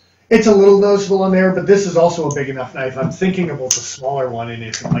noticeable. It's a little noticeable on there, but this is also a big enough knife. I'm thinking about the smaller one, and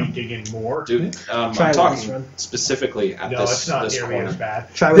it might dig in more. Dude, I'm Try with this talking one. specifically at No, this it's not this nearly corner. as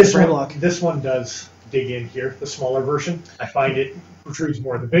bad. Try with This the frame one, lock. this one does dig in here, the smaller version. I find it protrudes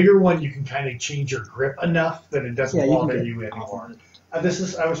more. The bigger one, you can kind of change your grip enough that it doesn't Yeah, you can bother get you off anymore. of it. I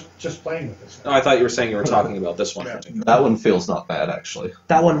was just playing with this No, one. I thought you were saying you were talking about this one. Yeah. That one feels not bad, actually.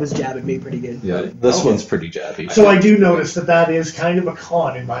 That one was jabbing me pretty good. Yeah, this Okay. one's pretty jabby. So I do notice that is kind of a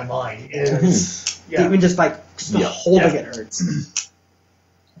con in my mind. Is Even just holding it hurts.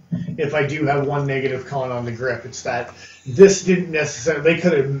 if I do have one negative con on the grip, it's that this didn't necessarily. They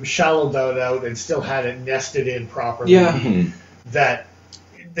could have shallowed that out and still had it nested in properly. Yeah. Mhm. That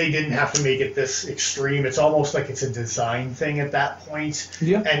they didn't have to make it this extreme. It's almost like it's a design thing at that point,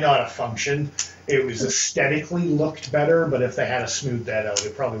 Yeah. and not a function. It was aesthetically looked better, but if they had to smooth that out,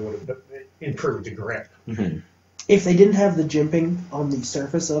 it probably would have improved the grip. Mhm. If they didn't have the jimping on the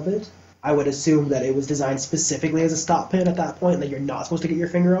surface of it, I would assume that it was designed specifically as a stop pin at that point, and that you're not supposed to get your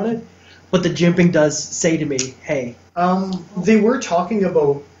finger on it. But the jimping does say to me, hey, They were talking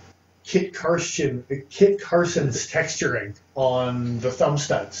about Kit Carson's texturing on the thumb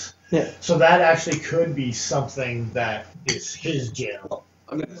studs. Yeah. So that actually could be something that is his jam.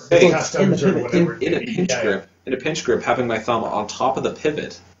 I'm gonna His say, customs in or the whatever. in a it may be. pinch Yeah. grip, having my thumb on top of the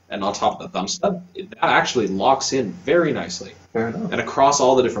pivot and on top of the thumb stud, that actually locks in very nicely. Fair enough. And across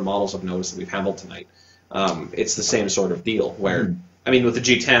all the different models I've noticed that we've handled tonight, it's the same sort of deal where I mean, with the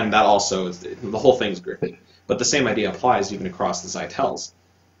G10, that also is the whole thing's grippy. But the same idea applies even across the Zytels,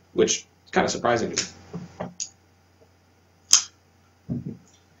 which is kind of surprising to me.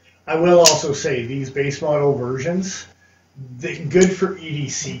 I will also say these base model versions, they're good for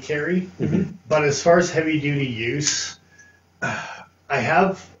EDC carry, but as far as heavy duty use, I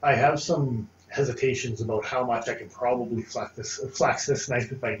have some hesitations about how much I could probably flex this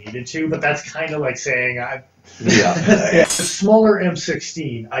knife if I needed to, but that's kind of like saying the smaller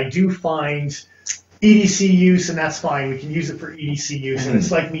M16, I do find EDC use, and that's fine. We can use it for EDC use, and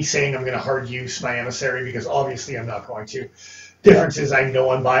it's like me saying I'm going to hard use my emissary because obviously I'm not going to. Difference is I know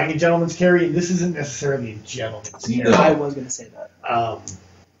I'm buying a gentleman's carry, and this isn't necessarily a gentleman's carry. No. I was going to say that.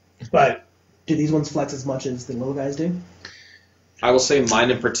 But do these ones flex as much as the little guys do? I will say mine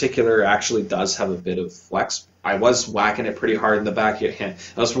in particular actually does have a bit of flex. I was whacking it pretty hard in the backyard.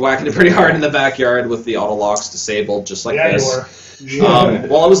 With the auto locks disabled, just like this. You were.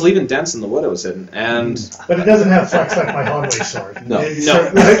 While I was leaving dents in the wood I was hitting, but it doesn't have flex like my Honway sword. No,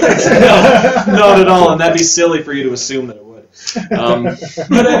 not at all, and that'd be silly for you to assume that it would.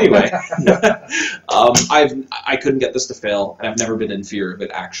 But anyway, I couldn't get this to fail, and I've never been in fear of it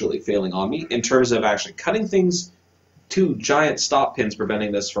actually failing on me. In terms of actually cutting things, 2 giant stop pins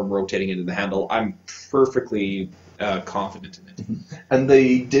preventing this from rotating into the handle, I'm perfectly confident in it. And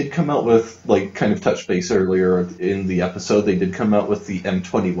they did come out with, like, kind of touch base earlier in the episode, they did come out with the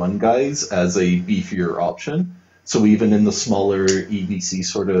M21 guys as a beefier option. So even in the smaller EDC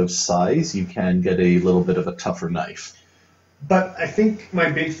sort of size, you can get a little bit of a tougher knife. But I think my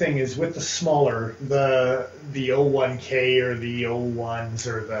big thing is with the smaller, the 01K or the 01s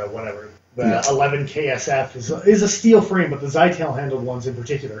or the whatever, the 11KSF is a steel frame, but the Zytel handled ones in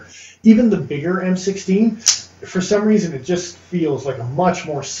particular. Even the bigger M16, for some reason, it just feels like a much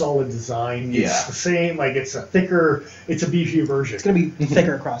more solid design. It's the same, like it's a beefier version. It's going to be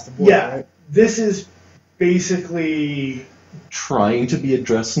thicker across the board, right? This is basically trying to be a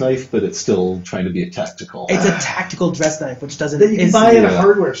dress knife, but it's still trying to be a tactical. It's a tactical dress knife, which doesn't. That you can buy in a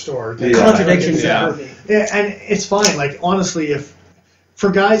hardware store. Contradictions. And it's fine. Like honestly, if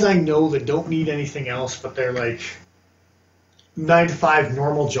for guys I know that don't need anything else, but they're like 9 to 5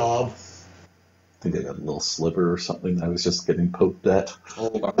 normal job. I think I got a little sliver or something I was just getting poked at.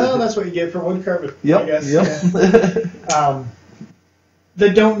 Oh, that's what you get for wood carving. Yep. I guess. Yep.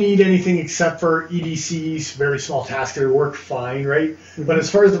 That don't need anything except for EDCs, very small tasker, work fine, right? But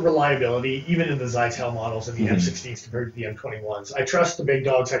as far as the reliability, even in the Zytel models and the M16s compared to the M21s, I trust the big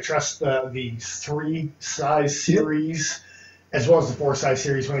dogs. I trust the 3-size series as well as the 4-size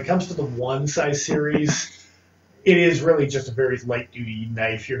series. When it comes to the 1-size series, it is really just a very light-duty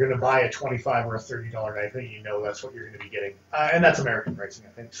knife. You're going to buy a $25 or a $30 knife, and you know that's what you're going to be getting. And that's American pricing, I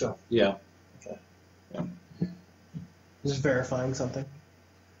think. So yeah. Okay. Yeah. Just verifying something.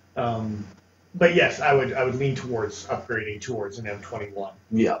 But yes, I would lean towards upgrading towards an M21.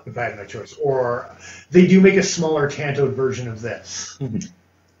 Yeah. If I had my choice. Or they do make a smaller tantoed version of this.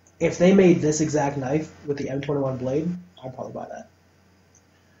 If they made this exact knife with the M21 blade, I'd probably buy that.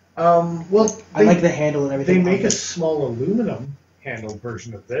 I like the handle and everything. They make a small aluminum handled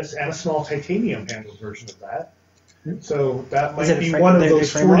version of this and a small titanium handled version of that. So that might be one of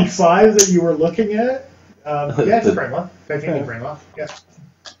those 45 that you were looking at. Yeah, it's a frame off. Titanium frame off. Yeah.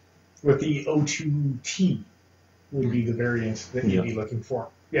 With the O2T would be the variant that you'd be looking for.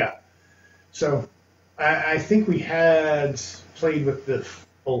 Yeah. So I think we had played with the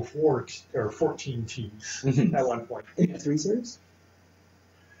 04 or 14Ts at one point. In the 3 series?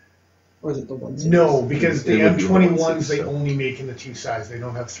 Or is it the 1 series? No, because the M21s they only make in the 2 size. They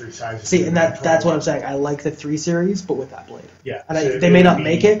don't have 3 sizes. See, and that's what I'm saying. I like the 3 series, but with that blade. Yeah. And they may not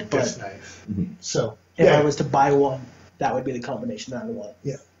make it, but knife. So if I was to buy one, that would be the combination that I would want.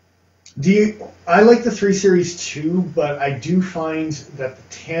 Yeah. I like the 3 series too, but I do find that the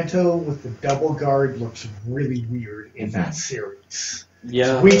Tanto with the double guard looks really weird in that series.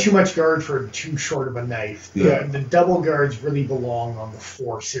 Yeah. It's way too much guard for too short of a knife. Yeah. The double guards really belong on the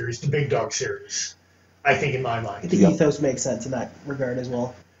 4 series, the big dog series, I think in my mind. The ethos makes sense in that regard as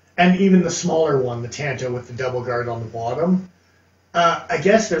well. And even the smaller one, the Tanto with the double guard on the bottom, I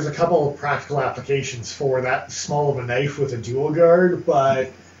guess there's a couple of practical applications for that small of a knife with a dual guard,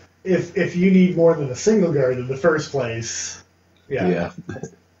 but if you need more than a single guard in the first place,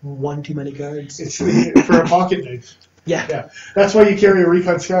 one too many guards. It's for a pocket knife. Yeah. That's why you carry a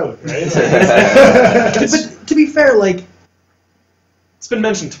Recon Scout, right? But to be fair, like, it's been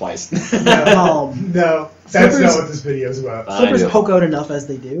mentioned twice. No, that's not what this video is about. Flippers poke out enough as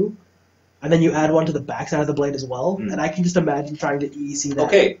they do, and then you add one to the backside of the blade as well, and I can just imagine trying to EDC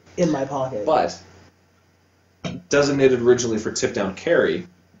that in my pocket. But designated originally for tip-down carry,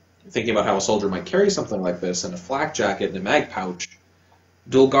 thinking about how a soldier might carry something like this in a flak jacket and a mag pouch,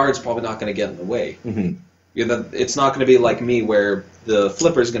 dual guard's probably not going to get in the way. Mm-hmm. It's not going to be like me where the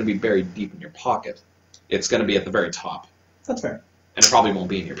flipper is going to be buried deep in your pocket. It's going to be at the very top. That's fair. And it probably won't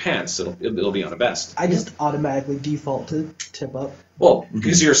be in your pants. It'll be on a vest. I just automatically default to tip up. Well,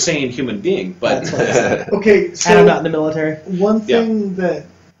 because you're a sane human being, but... That's what I said. Okay, so And I'm not in the military. one thing that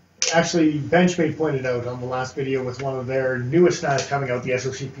actually Benchmade pointed out on the last video with one of their newest knives coming out, the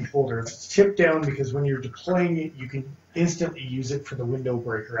SOCP folder, it's tipped down because when you're deploying it, you can instantly use it for the window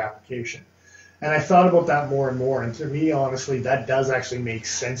breaker application. And I thought about that more and more, and to me, honestly, that does actually make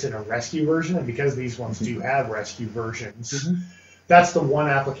sense in a rescue version, and because these ones do have rescue versions, that's the one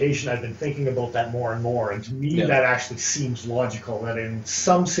application I've been thinking about that more and more, and to me that actually seems logical, that in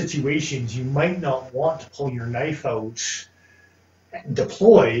some situations you might not want to pull your knife out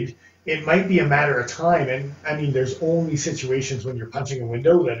deployed. It might be a matter of time, and I mean, there's only situations when you're punching a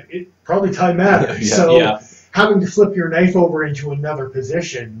window that it probably time matters. Having to flip your knife over into another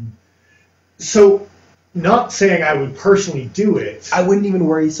position. So, not saying I would personally do it. I wouldn't even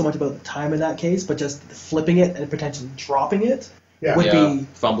worry so much about the time in that case, but just flipping it and potentially dropping it would be...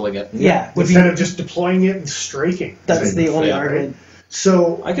 fumbling it. Instead of just deploying it and striking. That's the only argument. Right?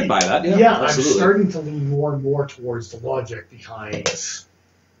 So I could buy that, I'm absolutely. starting to lean more and more towards the logic behind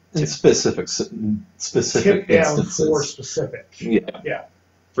specific tip down instances. for specific. Yeah.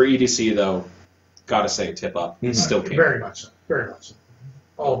 For EDC, though, gotta say tip up. Still king. Very much so. Very much so.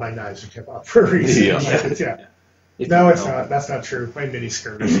 All of my knives are tip up for a reason. No, it's not. That's not true. My mini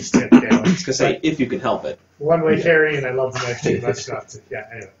skirt is tipped down. I was gonna say, if you can help it. One-way carry, and I love the knife too. That's not it.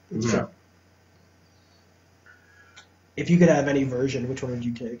 Anyway. So. If you could have any version, which one would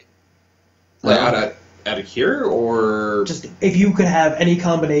you take? Like out of here, or just if you could have any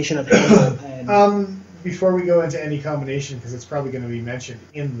combination of handle and before we go into any combination, because it's probably going to be mentioned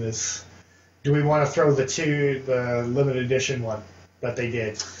in this, do we want to throw the limited edition one that they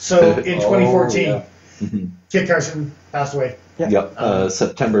did? So in 2014, Kit Carson passed away.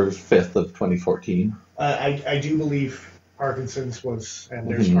 September 5th of 2014. I do believe Parkinson's was, and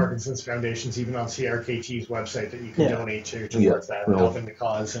there's Parkinson's foundations even on CRKT's website that you can donate to towards that and helping the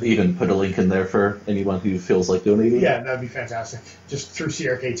cause. And even put a link in there for anyone who feels like donating. Yeah, that'd be fantastic. Just through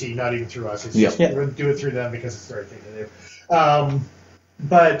CRKT, not even through us. It's just do it through them because it's the right thing to do.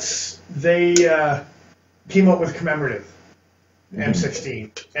 But they came up with commemorative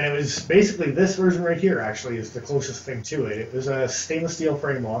M16, and it was basically this version right here. Actually, is the closest thing to it. It was a stainless steel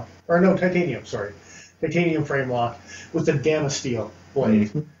frame lock, or no, titanium. Sorry. Titanium frame lock with the Damasteel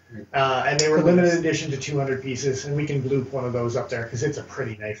blade. And they were limited edition to 200 pieces, and we can bloop one of those up there because it's a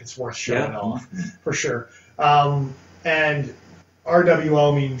pretty knife. It's worth showing off, for sure. And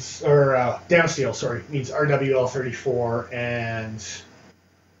RWL means, or Damasteel, sorry, means RWL 34 and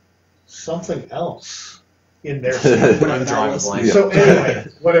something else in their steel. I'm drawing a blank. So anyway,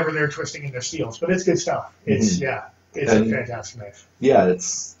 whatever they're twisting in their steels. But it's good stuff. It's, it's a fantastic knife. Yeah,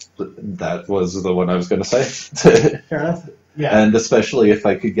 that was the one I was going to say. Fair enough. Yeah. And especially if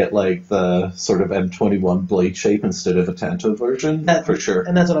I could get like the sort of M21 blade shape instead of a Tanto version, for sure.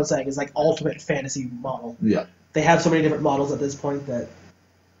 And that's what I'm saying, is like ultimate fantasy model. Yeah. They have so many different models at this point that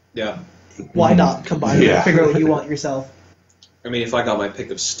why not combine it and figure out what you want yourself? I mean, if I got my pick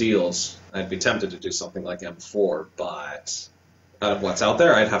of steels, I'd be tempted to do something like M4, but out of what's out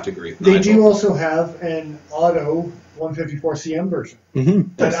there, I'd have to agree with They Nigel. do also have an auto 154 CM version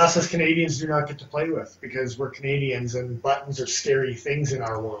that us as Canadians do not get to play with because we're Canadians and buttons are scary things in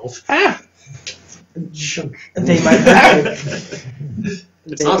our world. Chunk. They might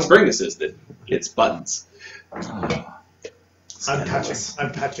It's not spring assisted. It's buttons. I'm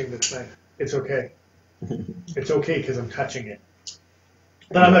touching this thing. It's okay. It's okay because I'm touching it.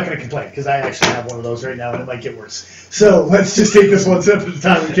 But I'm not going to complain because I actually have one of those right now and it might get worse. So let's just take this one step at a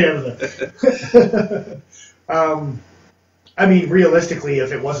time in Canada. I mean, realistically,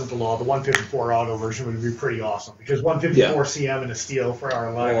 if it wasn't the law, the 154 auto version would be pretty awesome because 154 CM and a steel for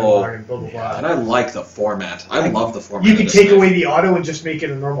our line and blah, blah, blah. And I like the format. I love the format. You could take away the auto and just make it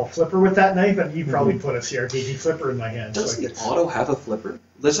a normal flipper with that knife, and you'd probably put a CRKT flipper in my hand. Does the auto have a flipper?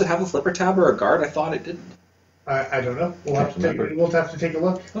 Does it have a flipper tab or a guard? I thought it didn't. I don't know. We'll have to take a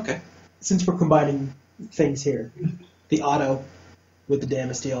look. Okay. Since we're combining things here, the auto with the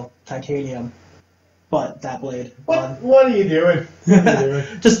Damasteel titanium, but that blade. What are you doing?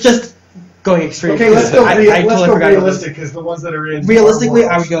 Just going extreme. Okay, let's go. Let's go forgot realistic because the ones that are in. Realistically,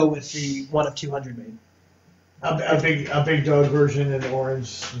 I would go with the one of 200 made. A big dog version in orange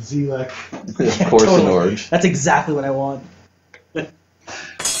Z-Lec. Of course, in orange. That's exactly what I want.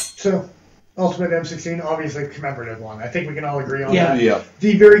 So, Ultimate M16, obviously commemorative one. I think we can all agree on Yeah. that. Yeah.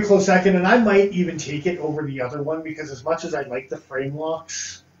 The very close second, and I might even take it over the other one because as much as I like the frame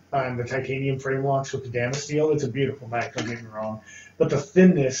locks, the titanium frame locks with the Damas steel, it's a beautiful knife, don't get me wrong. But the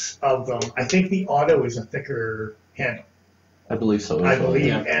thinness of them, I think the auto is a thicker handle. I believe so. I as well, believe.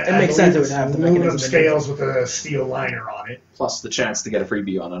 yeah. And It I makes believe sense it would it's have the aluminum mechanism. scales with a steel liner on it. Plus the chance to get a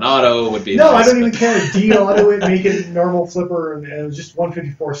freebie on an auto would be No, nice, I don't even but- care. De-auto it, make it normal flipper, and just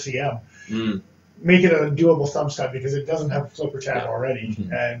 154 cm. Mm. Make it a doable thumb stud because it doesn't have a flipper tab already.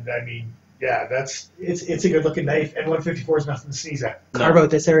 Mhm. And I mean, yeah, it's a good looking knife, and 154 is nothing to sneeze at. Carve out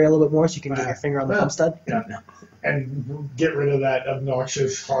this area a little bit more so you can get Yeah. your finger on the Yeah. thumb stud. And get rid of that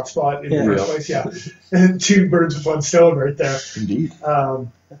obnoxious hotspot in Yeah. the first place. Yeah, and 2 birds with 1 stone right there. Indeed.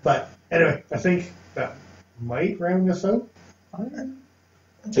 But anyway, I think that might round us out. I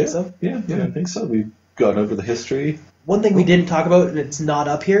think so. Yeah, I think so. We've gone over the history. One thing we didn't talk about, and it's not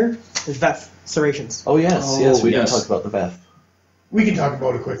up here, is VEF serrations. Oh, yes, yes, we yes. didn't talk about the VEF. We can talk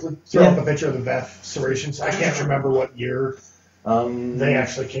about it quickly. Throw Yeah. up a picture of the VEF serrations. I can't remember what year they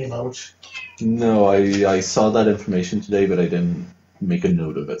actually came out. No, I saw that information today, but I didn't make a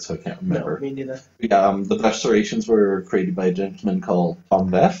note of it, so I can't No, remember. me neither. Yeah, the VEF serrations were created by a gentleman called Tom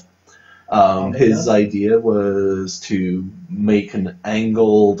VEF. His idea was to make an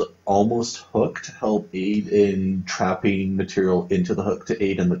angled, almost hook to help aid in trapping material into the hook to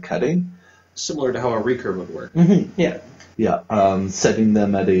aid in the cutting. Similar to how a recurve would work. Yeah. Yeah, setting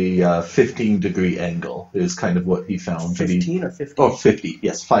them at a 15-degree angle is kind of what he found to be. 15 or 15? Oh, 50.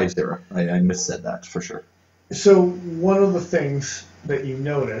 Yes, 50. I missaid that for sure. So one of the things that you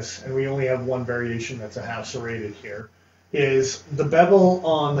notice, and we only have one variation that's a half serrated here, is the bevel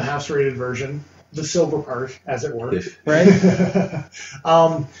on the half serrated version, the silver part, as it were, Right?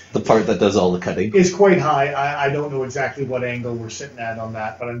 The part that does all the cutting. is quite high. I don't know exactly what angle we're sitting at on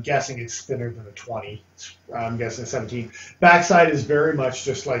that, but I'm guessing it's thinner than a 20. I'm guessing a 17. Backside is very much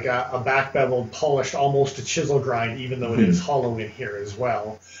just like a back beveled, polished, almost a chisel grind, even though it is hollow in here as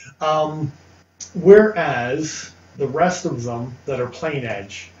well. Whereas the rest of them that are plain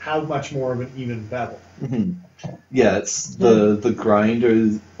edge have much more of an even bevel. Mhm. Yeah, it's the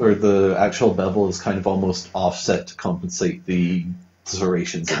grinder or the actual bevel is kind of almost offset to compensate the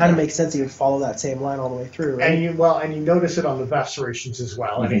serrations. in Kind of there. makes sense you would follow that same line all the way through, right? And you notice it on the BEF serrations as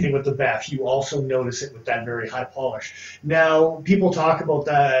well. Anything with the BEF, you also notice it with that very high polish. Now, people talk about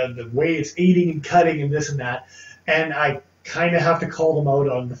the way it's aiding and cutting and this and that, and I kind of have to call them out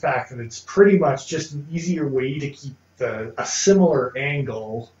on the fact that it's pretty much just an easier way to keep a similar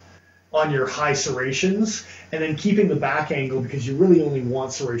angle on your high serrations, and then keeping the back angle because you really only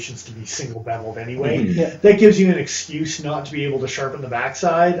want serrations to be single beveled anyway. Yeah. That gives you an excuse not to be able to sharpen the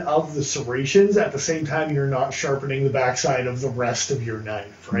backside of the serrations at the same time you're not sharpening the backside of the rest of your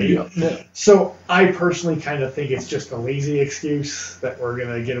knife, right? Yeah. So I personally kind of think it's just a lazy excuse that we're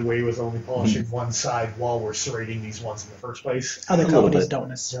going to get away with only polishing one side while we're serrating these ones in the first place. Other A little companies bit. don't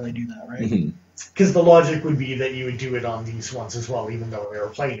necessarily do that, right? Mhm. Because the logic would be that you would do it on these ones as well, even though they were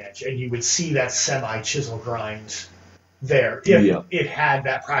plain edge, and you would see that semi-chisel grind there if Yeah. it had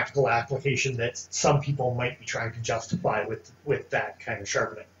that practical application that some people might be trying to justify with that kind of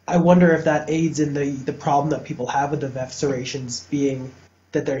sharpening. I wonder if that aids in the problem that people have with the VEF serrations being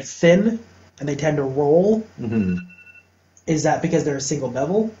that they're thin and they tend to roll. Mhm. Is that because they're a single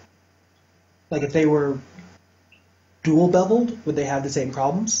bevel? Like if they were dual beveled, would they have the same A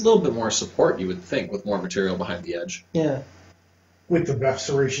problems? little bit more support, you would think, with more material behind the edge. Yeah. With the BEF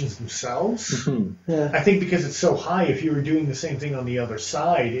serrations themselves, Mhm. Yeah. I think because it's so high, if you were doing the same thing on the other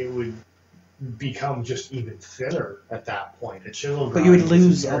side, it would become just even thinner at that point. A chisel But you would grind is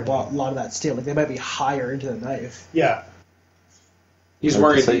lose a starting- lot of that steel. Like they might be higher into the knife. Yeah, He's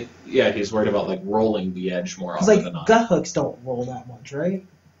Hard to worried. say. Yeah, he's worried about like rolling the edge more Because often than like not. gut hooks don't roll that much, right?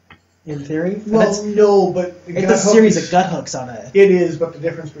 In theory. But well, no, but it's gut a series hooks- of gut hooks on it. It is, but the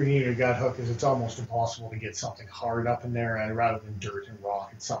difference between a gut hook is it's almost impossible to get something hard up in there, and rather than dirt and rock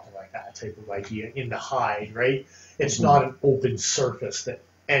and something like that type of idea in the hide, right? It's not an open surface that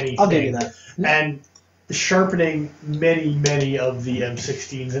anything. I'll give you that. And sharpening many of the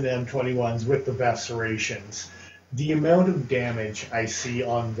M16s and M21s with the BEF serrations, the amount of damage I see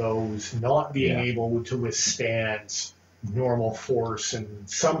on those not being Yeah. able to withstand normal force and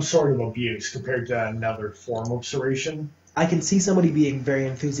some sort of abuse compared to another form of serration. I can see somebody being very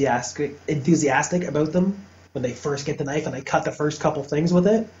enthusiastic about them when they first get the knife and they cut the first couple things with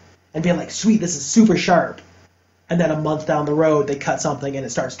it and being like, sweet, this is super sharp. And then a month down the road, they cut something and it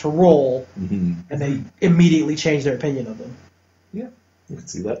starts to roll Mhm. and they immediately change their opinion of them. You can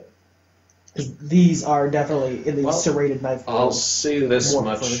see that. 'Cause these are definitely in the Well, serrated knife. I'll say this More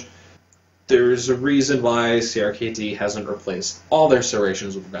much. preferred. there's a reason why CRKT hasn't replaced all their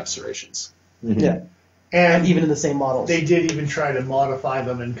serrations with VEF serrations. Mhm. Yeah. And even in the same models. They did even try to modify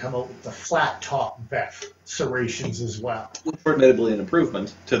them and come out with the flat top VEF serrations as well. Which were admittedly an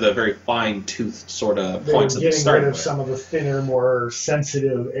improvement to the very fine-toothed sort of They were points that they getting rid started of with. some of the thinner, more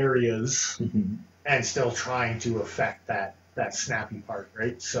sensitive areas Mhm. and still trying to affect that snappy part,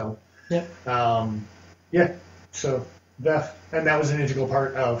 right? So, Yep. yeah. So VEF, and that was an integral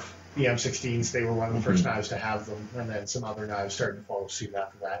part of the M16s. They were one of the first knives to have them, and then some other knives started to follow suit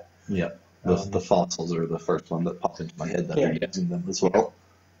after that. Yeah. The fossils are the first one that popped into my head that Yeah. are using them as well.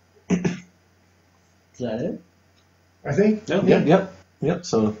 Is that it? I think. No? Yep.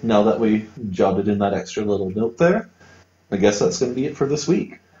 So now that we jotted in that extra little note there, I guess that's going to be it for this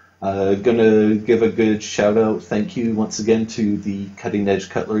week. Gonna give a good shout out, thank you once again to the Cutting Edge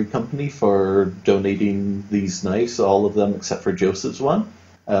Cutlery Company for donating these knives, all of them except for Joseph's one.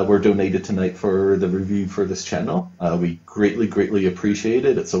 Were donated tonight for the review for this channel. We greatly appreciate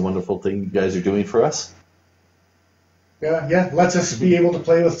it. It's a wonderful thing you guys are doing for us. Yeah. Lets us be able to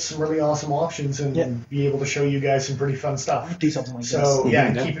play with some really awesome options and Yeah. be able to show you guys some pretty fun stuff. Do something like So this. yeah,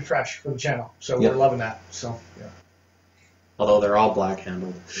 and Yeah. keep it fresh for the channel. So Yep. we're loving that. So yeah. Although they're all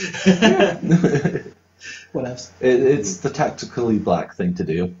black-handled. What else? It's the tactically black thing to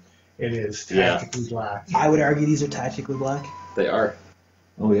do. It is Yeah. tactically black. I would argue these are tactically black. They are.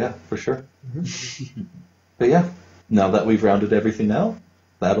 Oh yeah, for sure. But yeah, now that we've rounded everything out,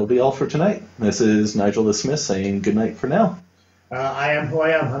 that'll be all for tonight. This is Nigel the Smith saying good night for now. I am who I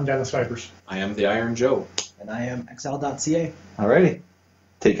am. I'm Dennis Vipers. I am the Iron Joe. And I am XL.ca. Alrighty.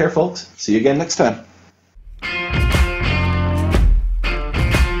 Take care, folks. See you again next time.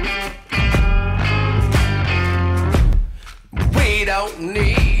 We don't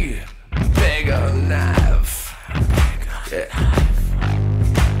need bigger knife. Yeah.